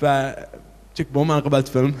ف تشيك بوم انا قبلت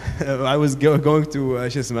فيلم I was going to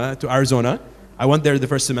شو اسمه to Arizona I went there the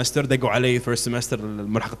first semester دقوا علي first semester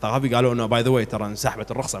الملحق الثقافي قالوا انه by the way ترى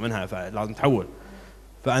انسحبت الرخصه منها فلازم تحول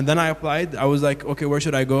and then I applied I was like okay where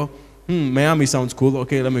should I go Miami sounds cool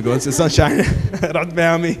okay let me go it's sunshine رحت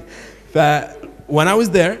Miami when I was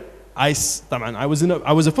there طبعا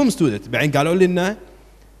I was a film student بعدين قالوا لي انه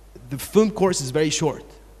the film course is very short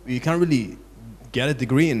you can't really get a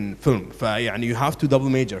degree in film فيعني you have to double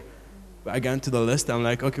major I got into the list I'm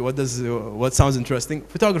like okay what sounds interesting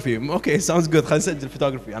photography okay sounds good خلينا نسجل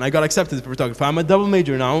photography and I got accepted for photography I'm a double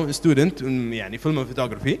major now student in يعني film and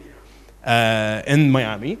photography in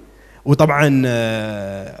Miami وطبعا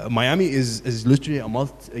Miami is literally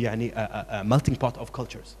a melting pot of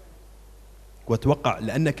cultures واتوقع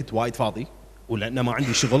لان كنت وايد فاضي ولان ما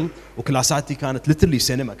عندي شغل وكلاساتي كانت literally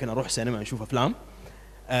سينما كنا نروح سينما نشوف افلام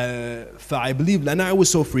I believe لان I was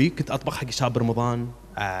so free كنت اطبخ حق شاب رمضان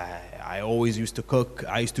I always used to cook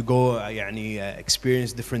I used to go يعني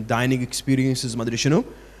experience different dining experiences ما ادري شنو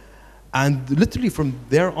and literally from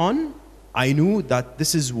there on I knew that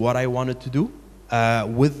this is what I wanted to do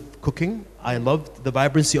with cooking I loved the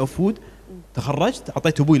vibrancy of food تخرجت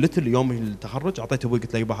اعطيت ابوي literally يوم التخرج اعطيت ابوي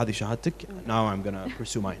قلت له يبا هذه شهادتك now I'm gonna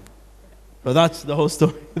pursue mine so that's the whole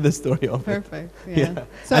story the story of Perfect. it Yeah.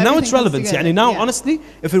 So and now it's everything comes relevant together. يعني now Yeah. honestly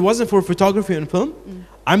if it wasn't for photography and film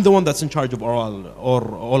I'm the one that's in charge of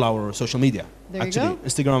all our social media There you actually go.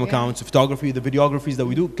 Instagram Yeah. accounts photography the videographies that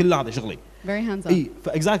we do كل هذا شغلي Very hands-on. اي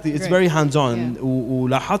exactly it's Great. very hands-on Yeah.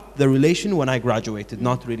 ولاحظت the relation when I graduated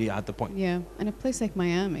not really at the point Yeah, and a place like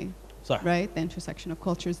Miami, صح right? The intersection of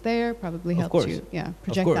cultures there probably Of helped course. you,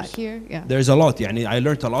 project that course. here. Yeah. There's a lot يعني I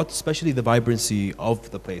learned a lot especially the vibrancy of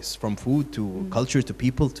the place from food to culture to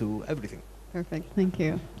people to everything Perfect. Thank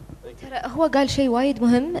you. ترى هو قال شيء وايد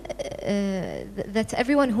مهم that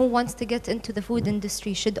everyone who wants to get into the food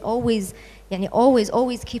industry should always يعني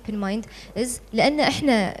always keep in mind is لأن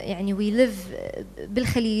احنا يعني we live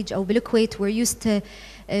بالخليج أو بالكويت we're used to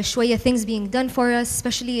شوية things being done for us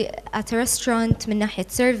especially at a restaurant من ناحية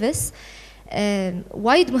service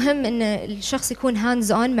وايد مهم إن الشخص يكون hands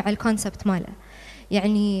on مع الكونسبت ماله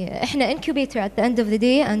يعني احنا incubator at the end of the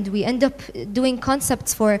day and we end up doing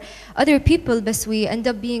concepts for other people but we end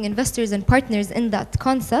up being investors and partners in that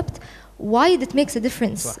concept why it makes a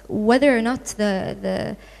difference whether or not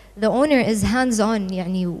the owner is hands on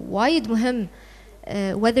يعني وايد مهم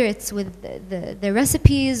whether it's with the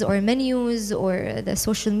recipes or menus or the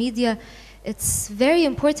social media it's very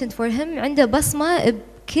important for him عنده بصمة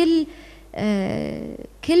بكل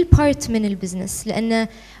كل part من البزنس لأن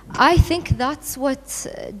I think that's what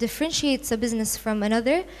differentiates a business from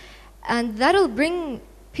another and that'll bring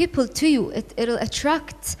people to you it'll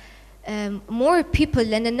attract more people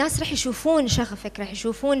لأن الناس رح يشوفون شغفك رح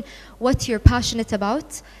يشوفون what you're passionate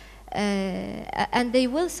about and they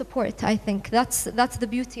will support I think that's the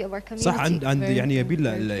beauty of our community صح and يعني يبي Very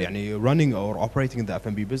له good. يعني running or operating in the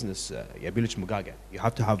F&B business يبي لك مقاقع you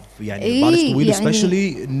have to have يعني إيه بالك طويل يعني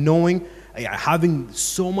especially knowing having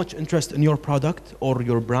so much interest in your product or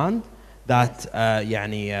your brand that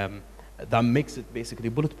يعني that makes it basically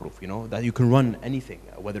bulletproof you know that you can run anything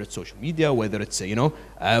whether it's social media whether it's you know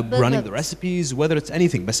running the recipes whether it's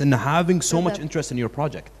anything but in having so much interest in your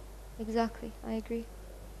project exactly I agree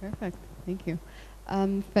Perfect. Thank you.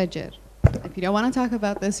 Fajer, if you don't want to talk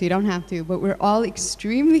about this, you don't have to, but we're all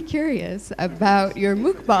extremely curious about your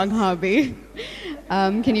mukbang hobby.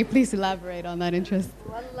 Can you please elaborate on that interest?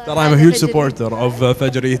 ترى I'm a huge supporter of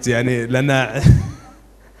Fajer Eats يعني لأن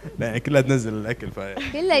كلها تنزل الأكل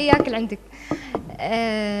كله ياكل عندك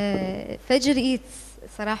فجر eats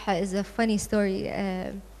صراحة is a funny story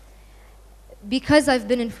because I've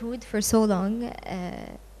been in food for so long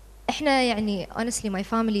احنا يعني honestly my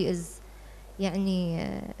family is يعني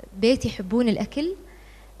بيت يحبون الأكل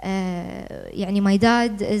يعني my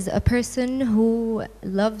dad is a person who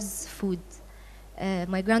loves food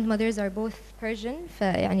My grandmothers are both Persian,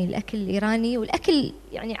 فيعني الأكل الإيراني والأكل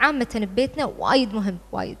يعني عامة ببيتنا وايد مهم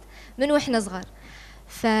وايد من وإحنا صغار.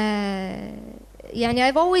 ف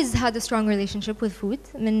يعني I've always had a strong relationship with food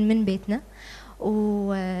من بيتنا.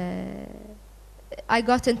 و I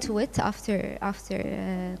got into it after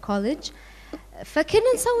college.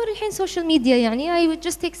 فكنا نصور الحين social media يعني I would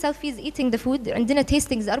just take selfies eating the food. عندنا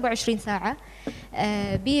tastings 24 ساعة.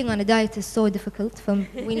 Being on a diet is so difficult.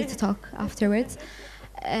 We need to talk afterwards.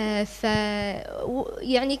 ف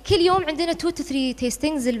يعني كل يوم عندنا 2 to 3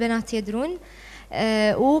 tastings البنات يدرون.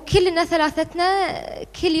 وكلنا ثلاثتنا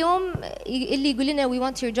كل يوم اللي يقول لنا we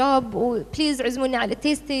want your job وبليز عزمونا على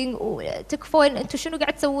التيستينج وتكفون انتم شنو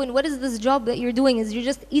قاعد تسوون what is this job that you're doing is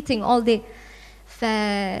you're just eating all day. ف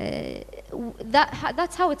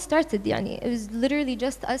that's how it started يعني it was literally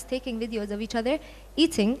just us taking videos of each other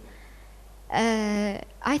eating.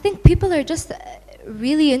 I think people are just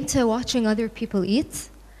really into watching other people eat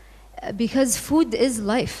because food is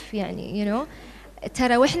life يعني you know.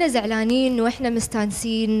 ترى واحنا زعلانين واحنا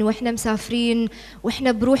مستانسين واحنا مسافرين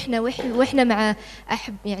واحنا بروحنا واحنا مع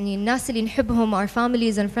يعني الناس اللي نحبهم our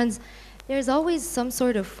families and friends there's always some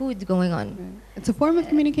sort of food going on. It's a form of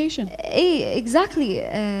communication. Exactly.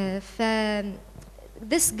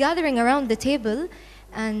 This gathering around the table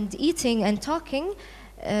and eating and talking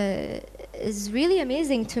is really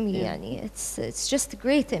amazing to me. يعني it's just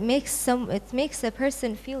great. It makes a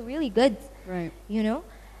person feel really good. Right. You know.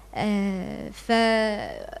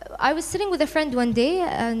 I was sitting with a friend one day,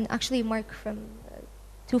 and actually Mark from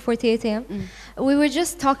 2:48 a.m. We were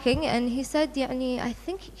just talking, and he said, "Yani, I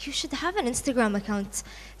think you should have an Instagram account.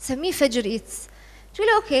 سميه Fajer Eats." قلت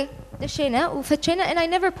له "Okay." دشينا وفتشينا, and I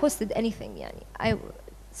never posted anything. يعني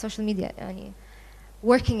social media يعني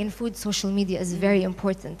working in food social media is very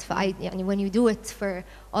important. يعني when you do it for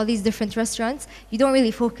all these different restaurants, you don't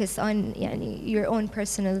really focus on يعني your own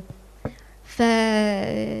personal.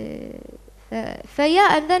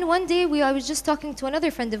 Yeah, and then one day I was just talking to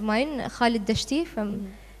another friend of mine, Khaleejesque,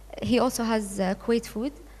 he also has Kuwait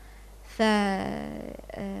food.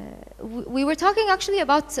 We were talking actually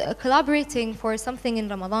about collaborating for something in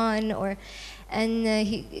Ramadan and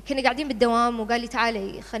كنا قاعدين بالدوام وقال لي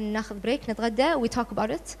تعالي خلينا ناخذ بريك نتغدى we talk about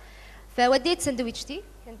it. فوديت سندويشتي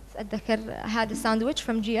كنت أتذكر I had a sandwich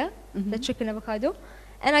from Gia, the chicken avocado.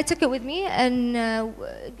 And I took it with me and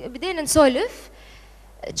بدينا نسولف.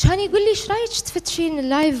 كان يقول لي ايش رايك تفتشين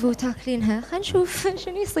اللايف وتاكلينها خلينا نشوف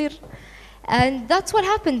شنو يصير. And that's what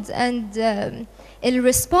happened and the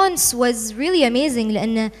response was really amazing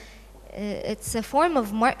لأن it's a form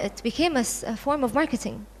of it became a form of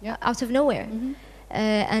marketing out of nowhere.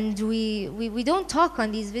 And we don't talk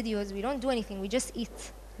on these videos, we don't do anything, we just eat.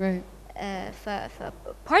 Right.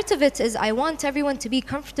 Part of it is I want everyone to be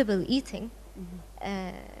comfortable eating.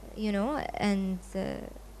 You know, and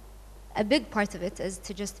a big part of it is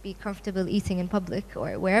to just be comfortable eating in public or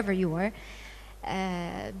wherever you are.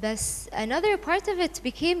 But another part of it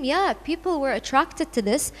became, people were attracted to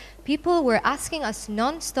this. People were asking us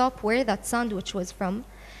non-stop where that sandwich was from.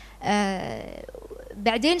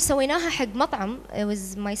 بعدين سويناها حق مطعم. It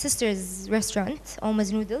was my sister's restaurant,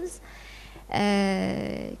 Oma's Noodles.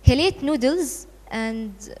 كليت noodles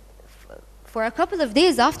and for a couple of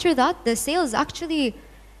days after that, the sales actually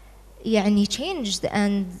يعني changed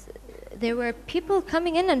and there were people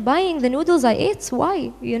coming in and buying the noodles I ate.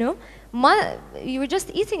 Why? You know, you were just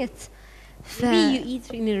eating it. Maybe you eat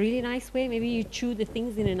in a really nice way. Maybe you chew the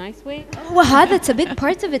things in a nice way. وهذا it's a big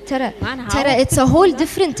part of it. ترى it's a whole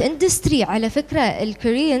different industry. على فكرة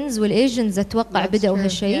الكوريانز والأيجنز أتوقع بدأوا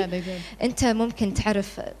هالشيء. أنت ممكن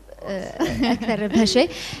تعرف أكثر بهالشيء.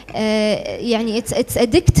 يعني it's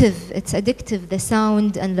addictive the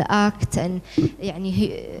sound and the act and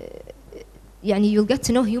يعني you'll get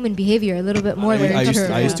to know human behavior a little bit more.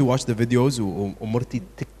 I used to watch the videos ومرتي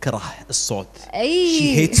تكره الصوت.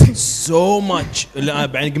 She hates it so much.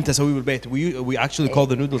 بعدين قمت أسويه بالبيت. We actually call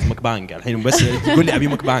the noodles mukbang. الحين بس تقول لي أبي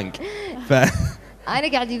mukbang.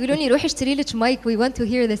 أنا قاعد يقولون لي روح اشتري لك مايك. We want to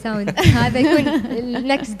hear the sound. هذا يكون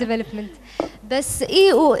next development. بس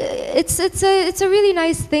it's a really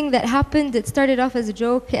nice thing that happened. It started off as a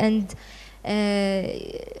joke and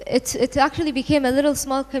it actually became a little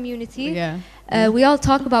small community. We all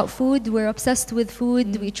talk about food. We're obsessed with food.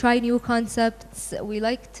 We try new concepts. We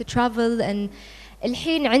like to travel and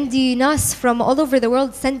الحين عندي ناس from all over the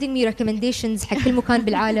world sending me recommendations حق كل مكان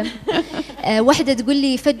بالعالم. واحدة تقول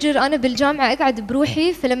لي فجر أنا بالجامعة أقعد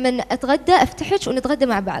بروحي فلما أتغدى أفتحك ونتغدى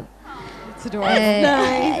مع بعض.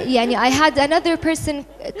 يعني I had another person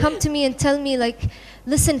come to me and tell me like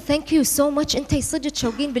listen thank you so much انتي صدق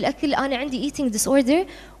تشوقين بالاكل انا عندي eating disorder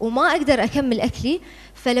وما اقدر اكمل اكلي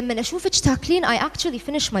فلما اشوفك تاكلين I actually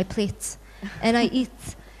finish my plate and I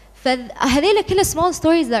eat فهذيلا كلها small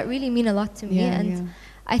stories that really mean a lot to me and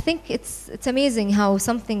I think it's amazing how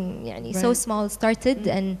something يعني so small started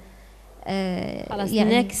and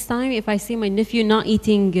next time if I see my nephew not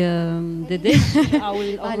eating the dish I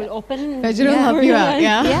will open Fajer will help you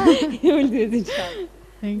out he will do it inshallah.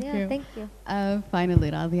 Thank you. Finally,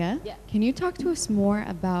 Radhiya, can you talk to us more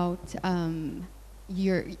about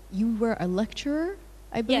you were a lecturer,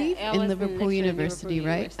 I believe, in Liverpool University,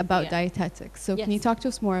 right? About dietetics. So can you talk to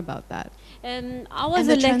us more about that? I was and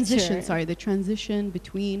the transition, the transition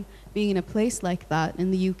between being in a place like that in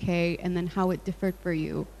the UK and then how it differed for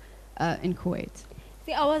you in Kuwait.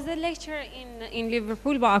 See, I was a lecturer in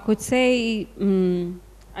Liverpool, but I could say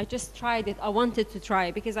I just tried it. I wanted to try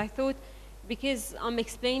because I thought because I'm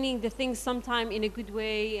explaining the things sometime in a good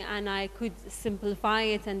way and I could simplify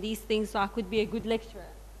it and these things so I could be a good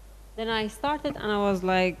lecturer. Then I started and I was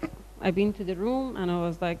like, I've been to the room and I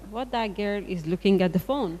was like, what that girl is looking at the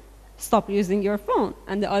phone? Stop using your phone.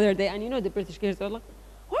 And the other day, and you know the British girls are like,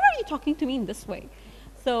 why are you talking to me in this way?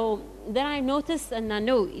 So then I noticed and I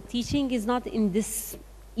know teaching is not in this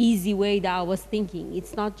easy way that I was thinking.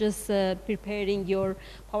 It's not just preparing your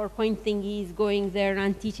PowerPoint thingies, going there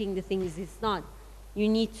and teaching the things. It's not. You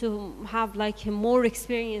need to have like more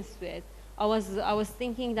experience with it. I was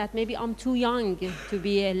thinking that maybe I'm too young to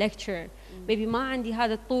be a lecturer. Maybe ما عندي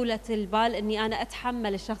هذا طولة البال إني أنا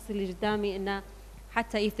أتحمل الشخص اللي قدامي إنه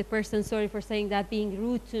حتى if the person, sorry for saying that, being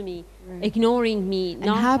rude to me, ignoring me.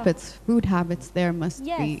 And food habits there must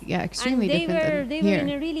be extremely different than they were in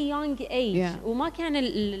a really young age. وما كان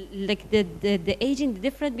like the aging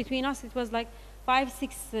difference between us, it was like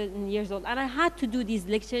 5-6 years old. And I had to do these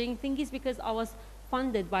lecturing things because I was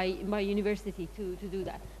funded by university to do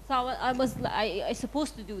that. So I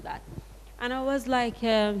supposed to do that. And I was like,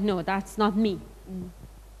 no, that's not me.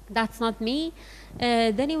 That's not me.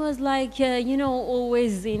 Then it was like, you know,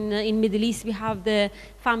 always in Middle East we have the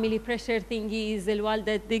family pressure thingies.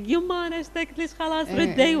 الوالدة تقول يما أنا اشتقت ليش خلاص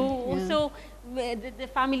ردي. So the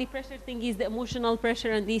family pressure thingies, the emotional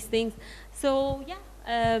pressure and these things. So yeah.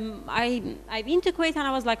 I've been to Kuwait and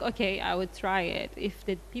I was like, okay, I would try it. If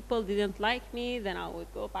the people didn't like me, then I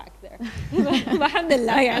would go back there.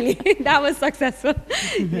 Alhamdulillah, that was successful.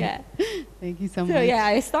 Yeah. Thank you so much. So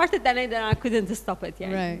yeah, I started and then I couldn't stop it.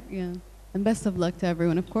 Yeah. Right. Yeah. And best of luck to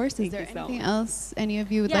everyone, of course. Is there anything else any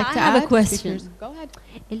of you would like to add? I have a question. Go ahead.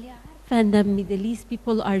 And the Middle East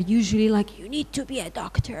people are usually like, you need to be a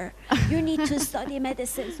doctor. You need to study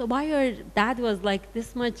medicine. So why your dad was like this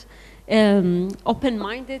much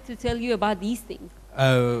open-minded to tell you about these things?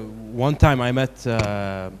 One time I met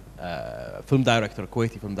film director,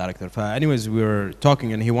 Kuwaiti film director. Anyways, we were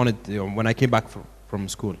talking and he wanted, when I came back from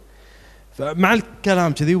school. فمع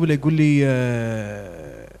الكلام كذي ولا يقول لي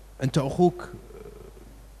أنت أخوك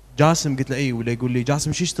جاسم، قلت له إيه، ولا يقول لي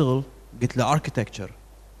جاسم شو يشتغل؟ قلت له architecture.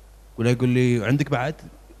 ولا يقول لي عندك بعد؟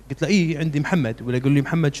 قلت له إيه عندي محمد. ولا يقول لي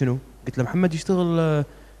محمد شنو؟ قلت له محمد يشتغل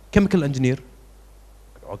chemical engineer.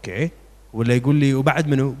 أوكي. ولا يقول لي وبعد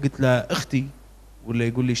منو؟ قلت له أختي. ولا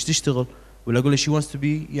يقول لي إيش تشتغل؟ ولا يقول لي she wants to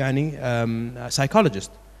be يعني psychologist.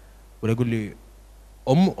 ولا يقول لي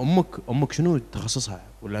أمك شنو تخصصها؟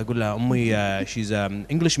 ولا أقول له أمي she's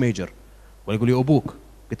English major. ولا يقول لي أبوك؟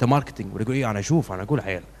 قلت له ماركتينج. ولا يقول لي أنا أشوف أنا أقول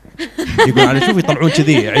عيال. يقول أنا أشوف يطلعون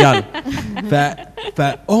كذي عيال.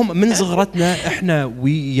 فهم من صغرتنا إحنا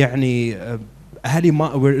يعني أهلي ما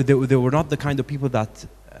they were not the kind of people that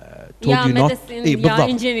told you not.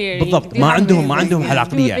 إيه بالضبط ما عندهم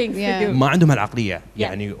هالعقلية. ما عندهم هالعقلية.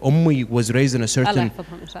 يعني أمي was raised in a certain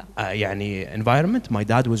يعني environment. My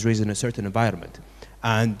dad was raised in a certain environment.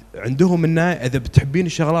 And عندهم إنه إذا بتحبين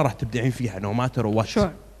الشغلة راح تبدعين فيها no matter what.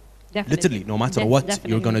 Sure. Literally no matter what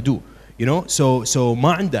you're gonna do. You know so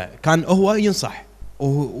ما عنده كان هو ينصح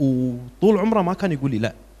وطول عمره ما كان يقول لي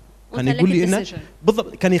لا. كان يقول لي إنه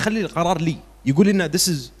بالضبط كان يخلي القرار لي. يقول لي إنه this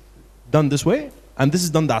is done this way and this is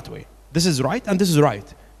done that way. This is right and this is right.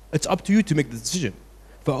 It's up to you to make the decision.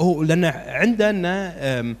 فهو لأن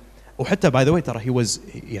عندنا وحتى by the way ترى he was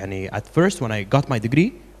يعني at first when I got my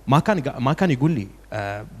degree ما كان يقول لي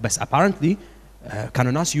بس apparently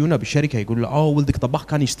كانوا ناس يجونا بالشركة يقول له ولدك طباخ.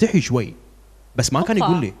 كان يستحي شوي بس ما كان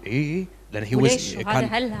يقول لي إيه لأن he was كان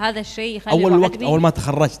هل هذا الشيء يخلي أول ما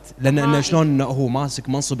تخرجت لأن شلون هو ماسك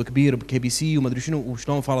منصب كبير بكي بي سي وما أدري شنو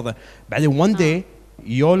وشلون فرضه. بعدين one day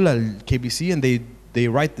يولا الكي بي سي and they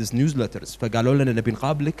write these newsletters فقالوا لنا نبي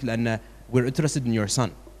نقابلك لأن we're interested in your son.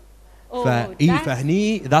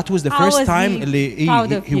 فهني that was the first time اللي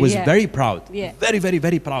he was very proud. Very very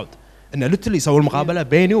very proud. انه literally سووا المقابله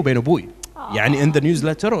بيني وبين ابوي يعني in the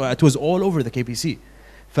newsletter it was all over the KPC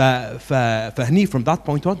فهني from that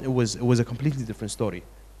point on it was a completely different story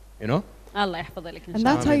you know. الله يحفظ لك إن And شاء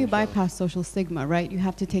that's how you bypass social stigma, right? You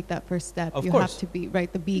have to take that first step. Of you course. have to be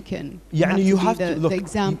right the beacon. يعني you have be to look the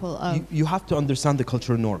example of you have to understand the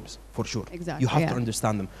cultural norms for sure. Exactly, You have to yeah.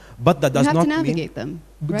 understand them, but that does you have not to navigate mean them.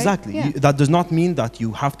 Right? exactly. Yeah. That does not mean that you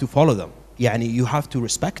have to follow them. يعني you have to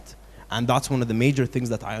respect, and that's one of the major things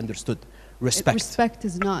that I understood. Respect. Respect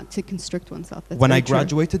is not to constrict oneself. That's When I very true.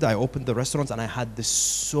 graduated, I opened the restaurants, and I had this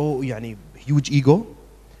so يعني huge ego.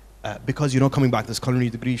 Because you know coming back this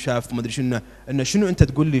culinary degree chef ما ادري شنو انه شنو انت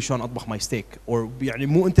تقول لي شلون اطبخ my steak or يعني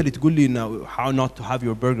مو انت اللي تقول لي انه how not to have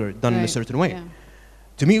your burger done in a Right. certain way.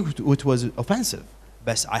 Yeah. To me it was offensive,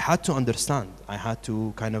 but I had to understand, I had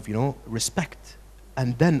to kind of you know respect, and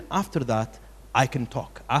then after that I can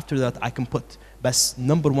talk, after that I can put, but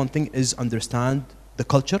number one thing is understand the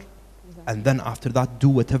culture, and then after that do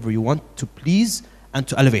whatever you want to please and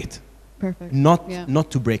to elevate, Perfect. not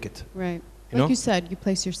to break it. Right. You Like know? you said, you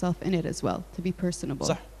place yourself in it as well to be personable.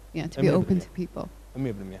 صح. Yeah, to be أمية open بالمية. to people.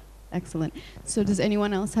 100%. Excellent. So does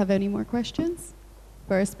anyone else have any more questions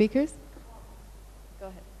for our speakers? Go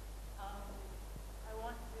ahead. I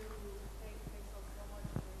want to thank Faisal so much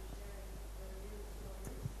for sharing the real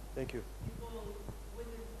stories. Thank you. People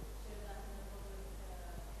wouldn't share that in a public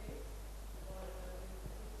space or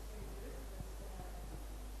strangers, but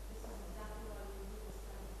this is exactly why we do this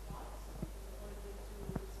kind of talks, in order to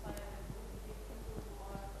inspire and motivate people who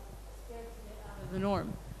are scared to get out of the norm.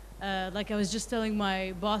 Like I was just telling my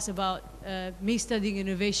boss about me studying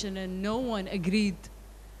innovation, and no one agreed.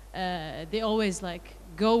 They always like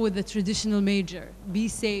go with the traditional major, be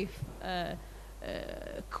safe.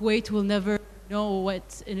 Kuwait will never know what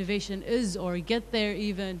innovation is or get there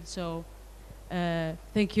even. So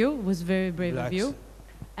thank you. It was very brave of you.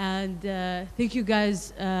 And thank you guys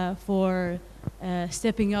for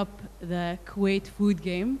stepping up the Kuwait food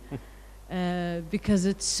game. Because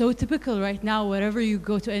it's so typical right now, wherever you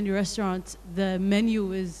go to any restaurant, the menu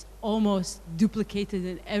is almost duplicated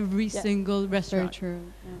in every single Very restaurant. true.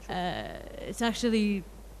 Yeah. It's actually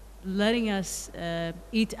letting us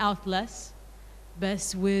eat out less, but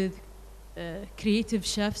with creative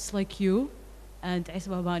chefs like you, and Isa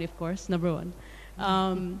Babani, of course, number one.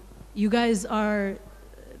 You guys are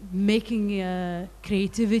making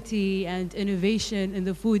creativity and innovation in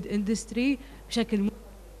the food industry بشكل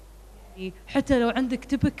حتى لو عندك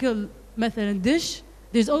typical مثلا dish,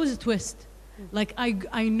 there's always a twist. Like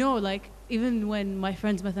I know, like even when my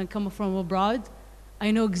friends مثلا come from abroad,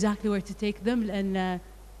 I know exactly where to take them لأن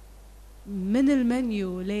من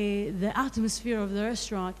المنيو the atmosphere of the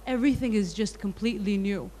restaurant, everything is just completely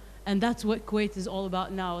new. And that's what Kuwait is all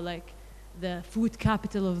about now, like the food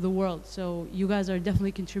capital of the world. So you guys are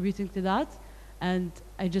definitely contributing to that. And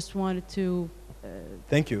I just wanted to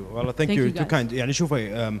Thank you. Well, thank Thank you. you, Too guys. kind. يعني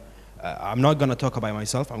شوفي, I'm not going to talk about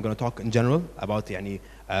myself. I'm going to talk in general about يعني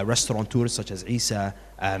restaurateurs such as Isa,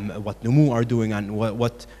 what Numou are doing, and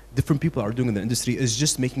what different people are doing in the industry is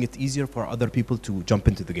just making it easier for other people to jump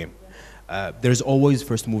into the game. There's always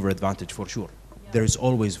first mover advantage for sure. There is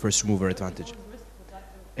always first mover advantage.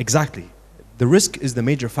 Exactly. The risk is the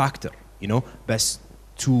major factor, you know. But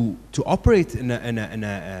to operate in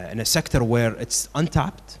a sector where it's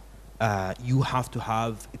untapped, you have to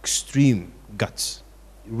have extreme guts,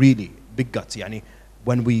 really big guts. Yani,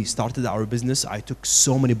 when we started our business, I took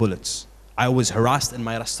so many bullets. I was harassed in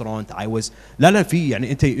my restaurant. I was لا في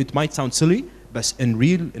يعني it might sound silly, but in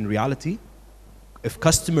reality, if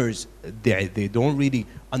customers they don't really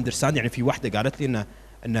understand. يعني في واحدة قالت لي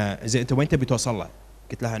إن زي أنت وين تبي توصل له؟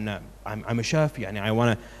 قلت لها إن I'm a chef يعني I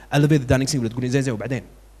wanna elevate the dining scene. ولا تقول لي زين وبعدين؟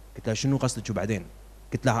 قلت لها شنو قصدك وبعدين؟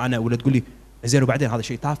 قلت لها أنا ولا تقول لي زين وبعدين هذا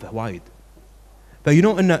شيء تافه وايد. But you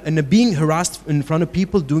know, in being harassed in front of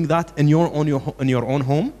people, doing that in your own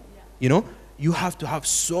home, you know, you have to have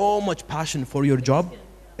so much passion for your job.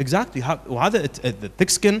 Exactly. وهذا the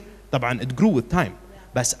thick skin طبعا it grew with time.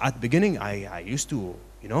 But at the beginning, I used to,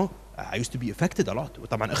 you know, I used to be affected a lot.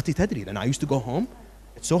 وطبعا أختي تدري لأن I used to go home.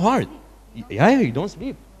 It's so hard. Yeah, you don't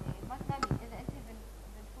sleep.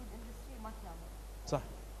 صح.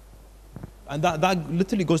 And that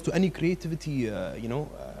literally goes to any creativity, you know,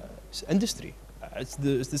 industry. It's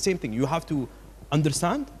the same thing. You have to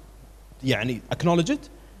understand, يعني acknowledge it,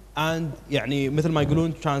 and يعني مثل ما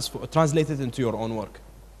يقولون translate it into your own work,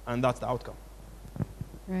 and that's the outcome.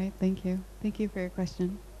 Right. Thank you. Thank you for your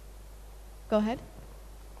question. Go ahead.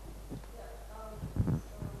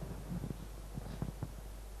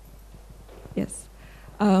 Yes.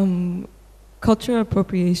 Cultural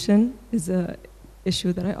appropriation is an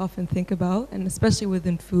issue that I often think about, and especially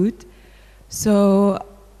within food. So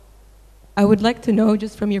I would like to know,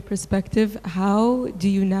 just from your perspective, how do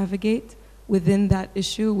you navigate within that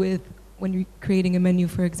issue with when you're creating a menu,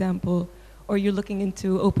 for example, or you're looking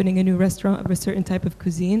into opening a new restaurant of a certain type of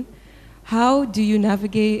cuisine? How do you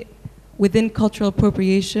navigate within cultural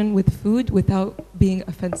appropriation with food without being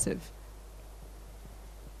offensive?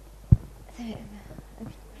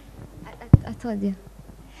 I told you.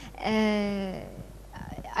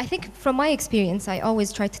 I think from my experience, I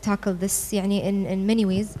always try to tackle this يعني, in many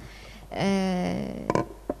ways.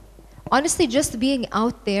 Honestly, just being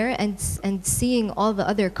out there and seeing all the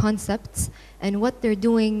other concepts and what they're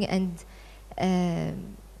doing and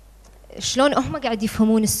شلون هم قاعد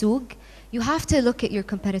يفهمون السوق. You have to look at your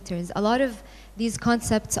competitors. A lot of these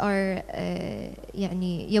concepts are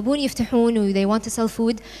يعني يبون يفتحون و they want to sell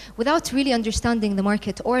food without really understanding the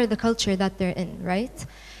market or the culture that they're in, right?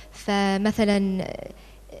 فمثلا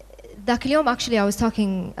ذاك اليوم actually I was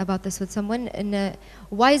talking about this with someone and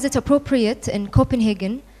why is it appropriate in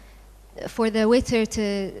Copenhagen for the waiter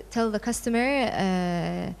to tell the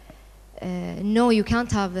customer no you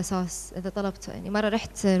can't have the sauce إذا طلبته. يعني مرة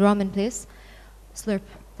رحت ramen place slurp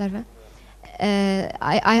تعرفه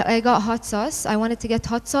I got hot sauce. I wanted to get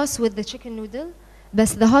hot sauce with the chicken noodle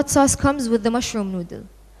بس the hot sauce comes with the mushroom noodle.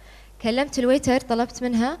 كلمت الويتر طلبت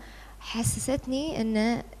منها حسستني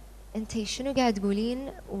إن أنتي شنو قاعد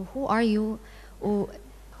تقولين و who are you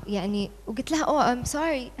ويعني وقلت لها oh I'm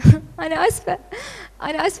sorry أنا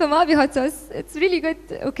آسفة ما أبي hot sauce it's really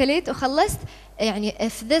good وكليت وخلصت يعني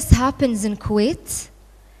if this happens in Kuwait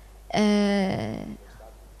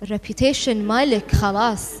reputation مالك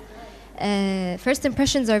خلاص. First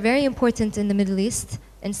impressions are very important in the Middle East.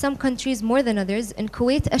 In some countries more than others. In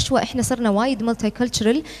Kuwait أشوى إحنا صرنا وايد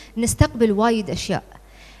multicultural نستقبل وايد أشياء.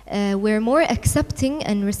 We're more accepting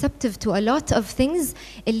and receptive to a lot of things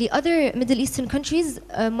اللي other Middle Eastern countries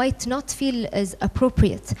might not feel as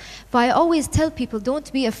appropriate. But I always tell people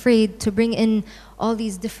don't be afraid to bring in all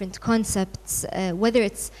these different concepts whether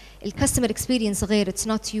it's the customer experience غير, it's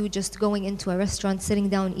not you just going into a restaurant, sitting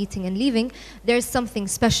down, eating and leaving. There's something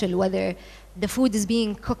special whether the food is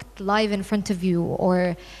being cooked live in front of you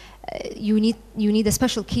or you need a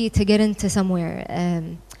special key to get into somewhere.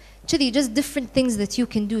 Just different things that you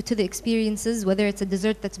can do to the experiences, whether it's a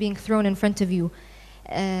dessert that's being thrown in front of you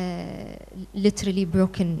literally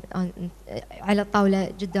broken على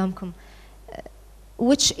الطاولة قدامكم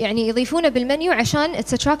which يعني يضيفونه بالمنيو عشان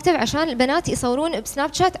it's attractive عشان البنات يصورون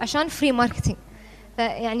بسناب شات عشان free marketing.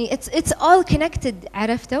 فيعني it's all connected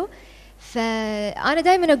عرفتوا. فأنا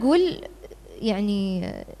دائما أقول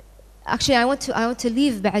يعني actually I want to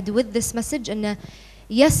leave بعد with this message إنه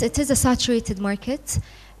yes it is a saturated market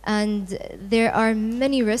and there are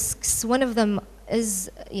many risks. One of them is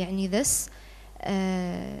يعني this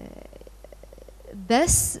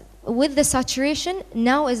بس with the saturation,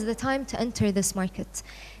 now is the time to enter this market.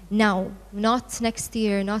 Now, not next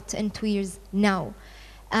year, not in 2 years, now.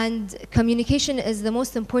 And communication is the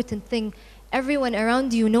most important thing. Everyone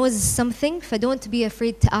around you knows something, so don't be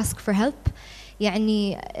afraid to ask for help.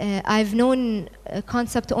 يعني, I've known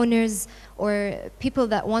concept owners or people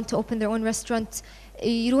that want to open their own restaurant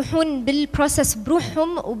يروحون بالprocess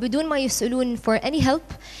بروحهم وبدون ما يسألون for any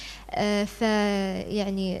help.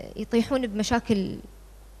 فيعني يطيحون بمشاكل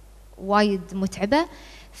وايد متعبة.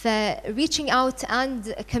 reaching out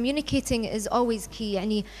and communicating is always key.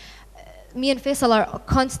 يعني me and Faisal are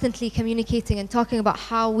constantly communicating and talking about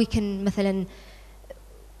how we can مثلا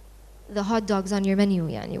the hot dogs on your menu.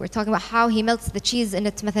 يعني we're talking about how he melts the cheese in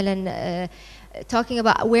it مثلا talking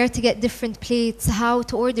about where to get different plates, how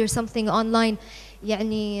to order something online.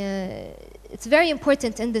 يعني it's very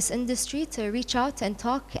important in this industry to reach out and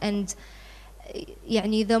talk and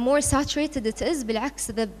يعني the more saturated it is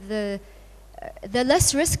بالعكس the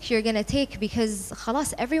less risk you're gonna take because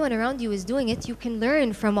خلاص everyone around you is doing it. You can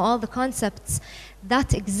learn from all the concepts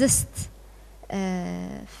that exist.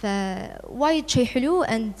 فوايد شيء حلو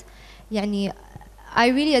and يعني I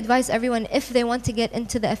really advise everyone if they want to get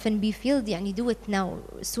into the F&B field يعني do it now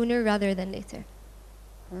sooner rather than later.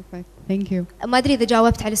 Perfect. Thank you. ما أدري إذا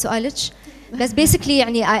جاوبت على سؤالك بس basically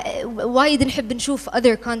يعني وايد نحب نشوف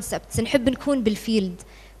other concepts نحب نكون بالفيلد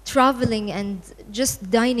traveling and just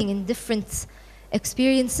dining in different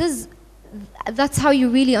experiences. That's how you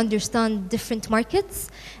really understand different markets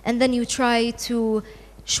and then you try to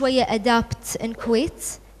شوية adapt in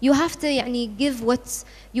Kuwait. You have to يعني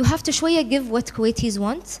شوية give what Kuwaitis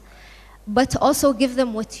want but also give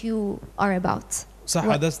them what you are about.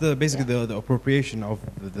 صح. That's basically the appropriation of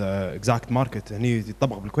the exact market. هني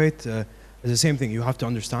يطبق بالكويت is the same thing. You have to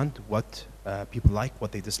understand what people like,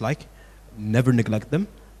 what they dislike. Never neglect them,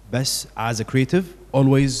 بس as a creative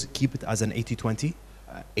always keep it as an 80-20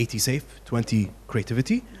 80 safe 20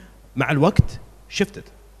 creativity مع الوقت shifted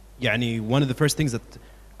يعني one of the first things that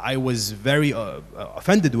I was very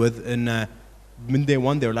offended with in من day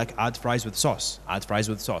one they were like add fries with sauce add fries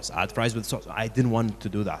with sauce add fries with sauce I didn't want to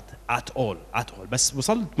do that at all بس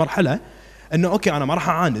وصلت مرحلة انه اوكي انا ما راح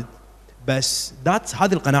اعاند بس that's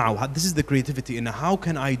هذه القناعة this is the creativity in how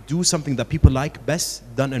can I do something that people like best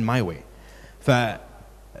done in my way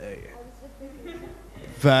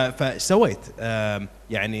فسويت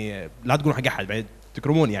يعني لا تقولوا حق احد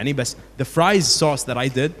تكرموني يعني بس the fries sauce that I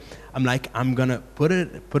did I'm like I'm gonna put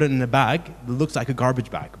it in a bag that looks like a garbage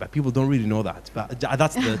bag but people don't really know that but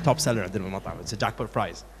that's the top seller عندنا بالمطعم it's a jackpot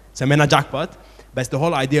fries سمينا jackpot but the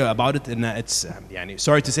whole idea about it in it's يعني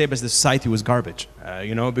sorry to say but the society was garbage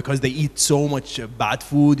you know because they eat so much bad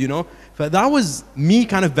food you know but that was me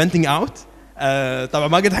kind of venting out طبعا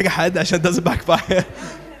ما قلت حق احد عشان doesn't backfire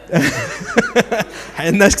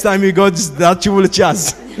next time you go just لا تشوفوا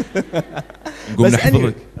التشاز نقوم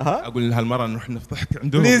نحضرك اقول هالمره انه احنا فضحت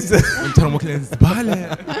عندهم وانت ماكلين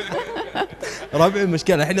زباله ربعي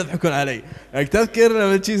المشكله الحين يضحكون علي تذكر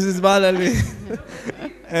لما تشيز زباله اللي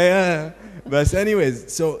بس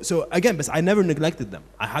anyways so again but I never neglected them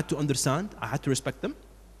I had to understand I had to respect them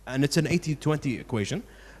and it's an 80-20 equation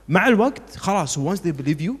مع الوقت خلاص once they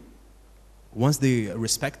believe you once they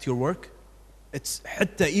respect your work it's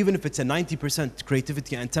حتى even if it's a 90%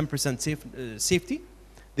 creativity and 10% safety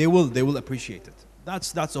they will appreciate it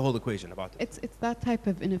that's the whole equation about it it's that type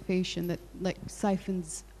of innovation that like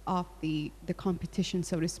siphons off the competition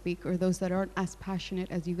so to speak or those that aren't as passionate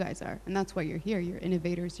as you guys are and that's why you're here you're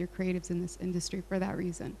innovators you're creatives in this industry for that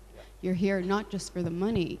reason you're here not just for the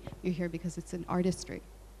money you're here because it's an artistry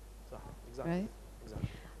exactly. Right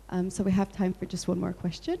so we have time for just one more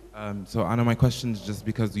question. So Anna, my question is just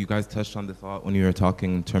because you guys touched on the thought when you were talking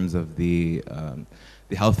in terms of the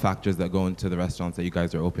health factors that go into the restaurants that you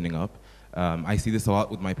guys are opening up. I see this a lot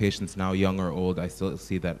with my patients now, young or old. I still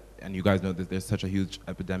see that, and you guys know that there's such a huge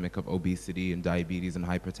epidemic of obesity and diabetes and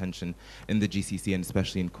hypertension in the GCC and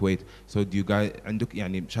especially in Kuwait. So do you guys عندك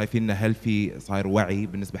يعني شايفين هل في صاير وعي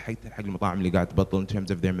بالنسبة حق المطاعم اللي قاعد تبطل in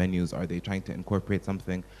terms of their menus? Are they trying to incorporate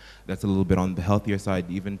something that's a little bit on the healthier side,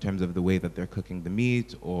 even in terms of the way that they're cooking the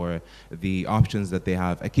meat or the options that they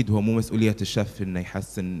have? أكيد هو مو مسؤولية الشيف إنه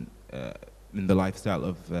يحسن in the lifestyle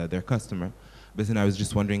of their customer. But then I was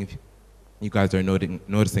just wondering if you guys are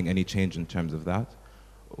noticing any change in terms of that.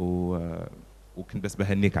 وكنت بس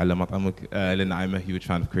بهنيك على مطعمك لأن I'm a huge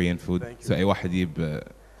fan of Korean food. So أي واحد يجيب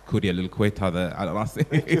كوريا للكويت هذا على راسي.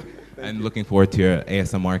 And looking forward to your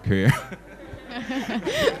ASMR career.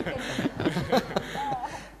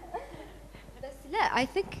 I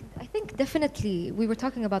think definitely we were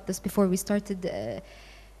talking about this before we started.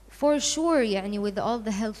 For sure, يعني with all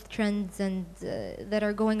the health trends and that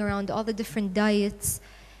are going around, all the different diets.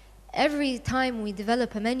 Every time we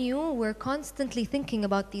develop a menu, we're constantly thinking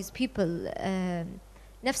about these people.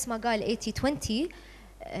 نفس ما قال 80-20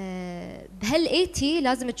 بهال 80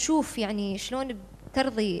 لازم تشوف يعني شلون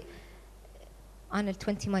بترضي. أنا ال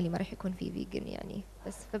 20 مالي ما راح يكون في vegan يعني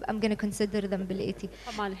بس I'm gonna consider them بال 80.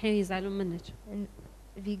 طبعا الحين يزعلون منك.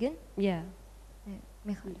 vegan؟ Yeah.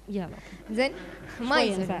 ما يخالف. يلا. زين ما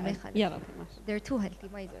يزعلون ما يخالف. يلا اوكي ماشي. They're too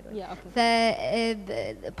healthy ما يزعلون. Yeah okay. ف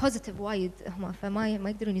positive وايد هم فما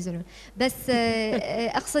يقدرون يزعلون. بس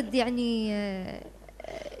أقصد يعني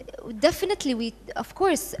definitely we of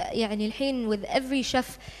course يعني الحين with every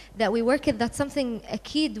chef that we work with that's something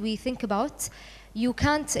أكيد we think about. You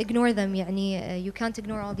can't ignore them يعني you can't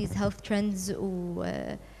ignore all these health trends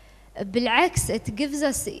بالعكس it gives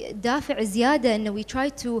us دافع زيادة إنه we try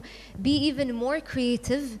to be even more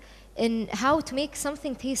creative in how to make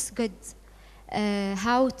something taste good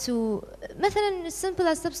how to مثلا as simple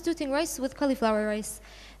as substituting rice with cauliflower rice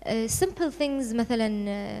simple things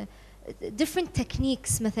مثلا different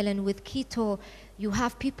techniques مثلا with keto you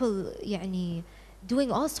have people يعني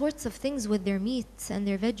doing all sorts of things with their meat and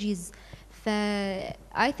their veggies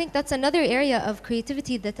I think that's another area of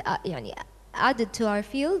creativity that يعني added to our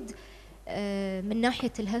field من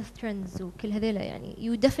ناحية health trends وكل هذيلا يعني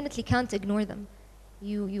you definitely can't ignore them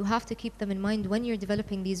you have to keep them in mind when you're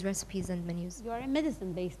developing these recipes and menus. You are a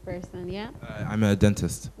medicine-based person, yeah? I'm a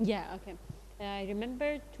dentist. Yeah, okay. I remember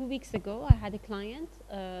 2 weeks ago I had a client,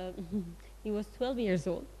 he was 12 years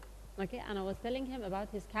old, okay, and I was telling him about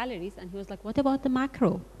his calories and he was like, what about the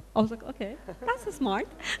macro? I was like, okay, that's smart.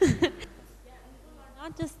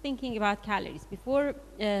 Not just thinking about calories. Before,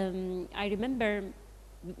 I remember,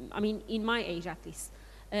 I mean, in my age at least,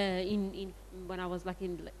 when I was like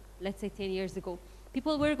in, let's say 10 years ago,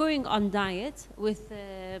 people were going on diet with,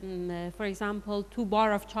 for example, 2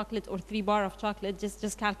 bars of chocolate or 3 bars of chocolate,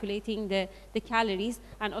 just calculating the calories,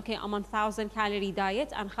 and okay, I'm on 1,000 calorie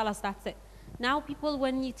diet, and khalas, that's it. Now people,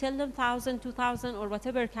 when you tell them 1,000, 2,000 or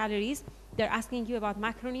whatever calories, they're asking you about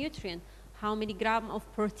macronutrient. How many grams of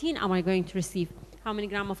protein am I going to receive? How many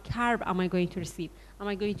grams of carb am I going to receive? Am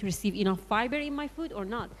I going to receive enough fiber in my food or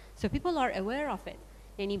not? So people are aware of it.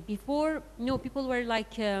 And before, no, people were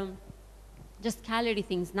like just calorie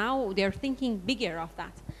things. Now they're thinking bigger of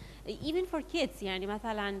that. Even for kids, يعني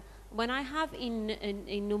مثلا, when I have in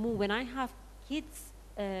Numou, when I have kids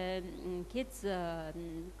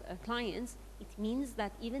clients, it means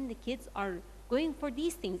that even the kids are going for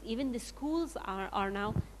these things. Even the schools are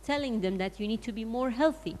now telling them that you need to be more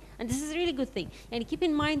healthy. And this is a really good thing. And keep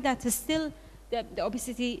in mind that still the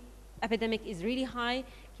obesity epidemic is really high.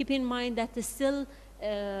 Keep in mind that still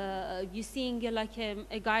you're seeing like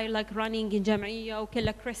a guy like running in جمعية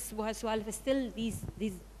وكله كريسب وهالسوالف. Still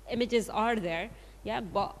these images are there, yeah.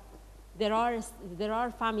 But there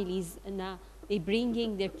are families and they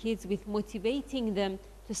bringing their kids with motivating them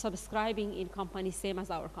to subscribing in companies same as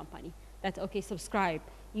our company. That okay, subscribe.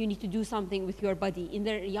 You need to do something with your body in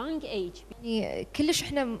their young age. يعني كلش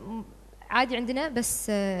إحنا عادي عندنا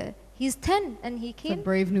بس he's 10 and he came. It's a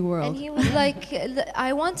brave new world. And he was like,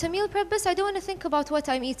 I want a meal prep, but I don't want to think about what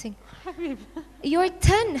I'm eating. You're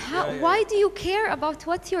 10. Why do you care about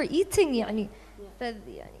what you're eating? يعني.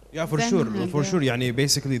 Yeah, for sure. يعني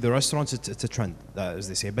basically the restaurants, it's a trend, as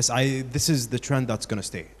they say. But this is the trend that's going to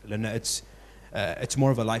stay. It's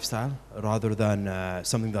more of a lifestyle rather than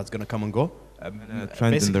something that's going to come and go. And a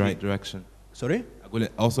trend in the right direction. Sorry?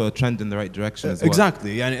 Also a trend in the right direction as well.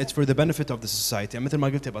 Exactly. يعني it's for the benefit of the society. مثل ما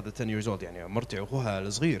قلت about the 10 years old. يعني مرتي أخوها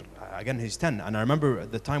الصغير. Again, he's 10. And I remember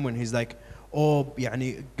the time when he's like, oh,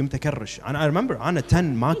 يعني قمت أكرش. And I remember أنا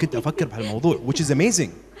 10 ما كنت أفكر بهالموضوع, which is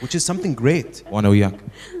amazing, which is something great. وأنا وياك.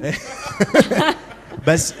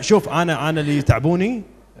 بس شوف أنا اللي يتعبوني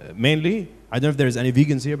mainly. I don't know if there's any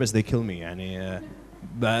vegans here, but they kill me. يعني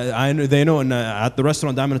they know إن at the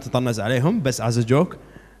restaurant دائما تطنز عليهم. بس as a joke.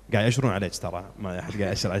 قاعد يشرون عليك ترى ما أحد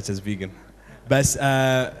قاعد يشر عليك as vegan. But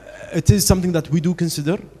it is something that we do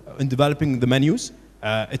consider in developing the menus.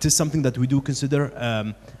 It is something that we do consider,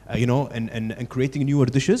 you know, in creating newer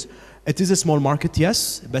dishes. It is a small market,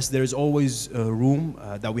 yes, but there is always room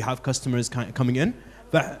that we have customers coming in.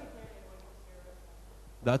 But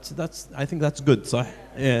that's I think that's good, صح?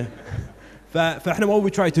 Yeah. فإحنا what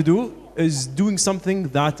we try to do is doing something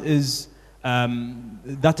that is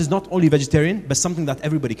not only vegetarian, but something that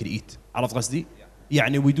everybody can eat. عرفت قصدي؟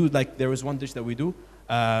 يعني we do like there is one dish that we do.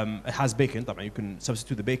 It has bacon. طبعا you can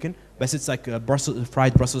substitute the bacon, but it's like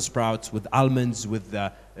fried Brussels sprouts with almonds, with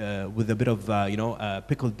a bit of you know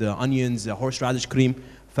pickled onions, horseradish cream.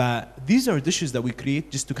 These are dishes that we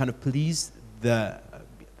create just to kind of please the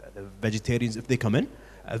vegetarians if they come in.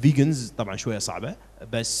 Vegans طبعا شوية صعبة,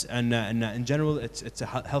 بس and in general it's a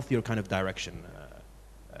healthier kind of direction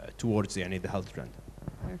towards the health trend.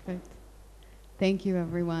 Perfect. Thank you,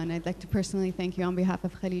 everyone. I'd like to personally thank you on behalf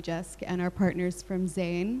of Khaleejesque and our partners from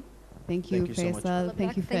Zain. Thank you, Faisal. So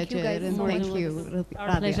thank you, Fajer. And thank you, Our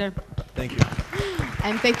Radhiya. pleasure. Thank you.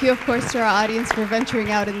 And thank you, of course, to our audience for venturing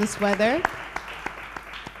out in this weather.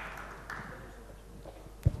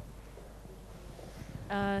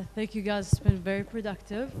 Thank you, guys. It's been very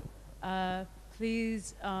productive.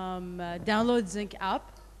 Please download Zinc app,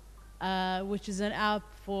 which is an app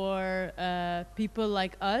for people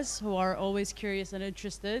like us who are always curious and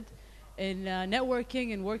interested in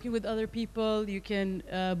networking and working with other people. You can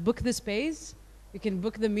book the space. You can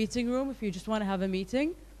book the meeting room if you just want to have a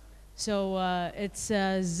meeting. So it's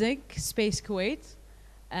Zinc Space Kuwait.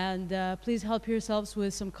 And please help yourselves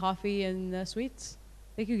with some coffee and sweets.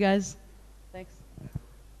 Thank you, guys.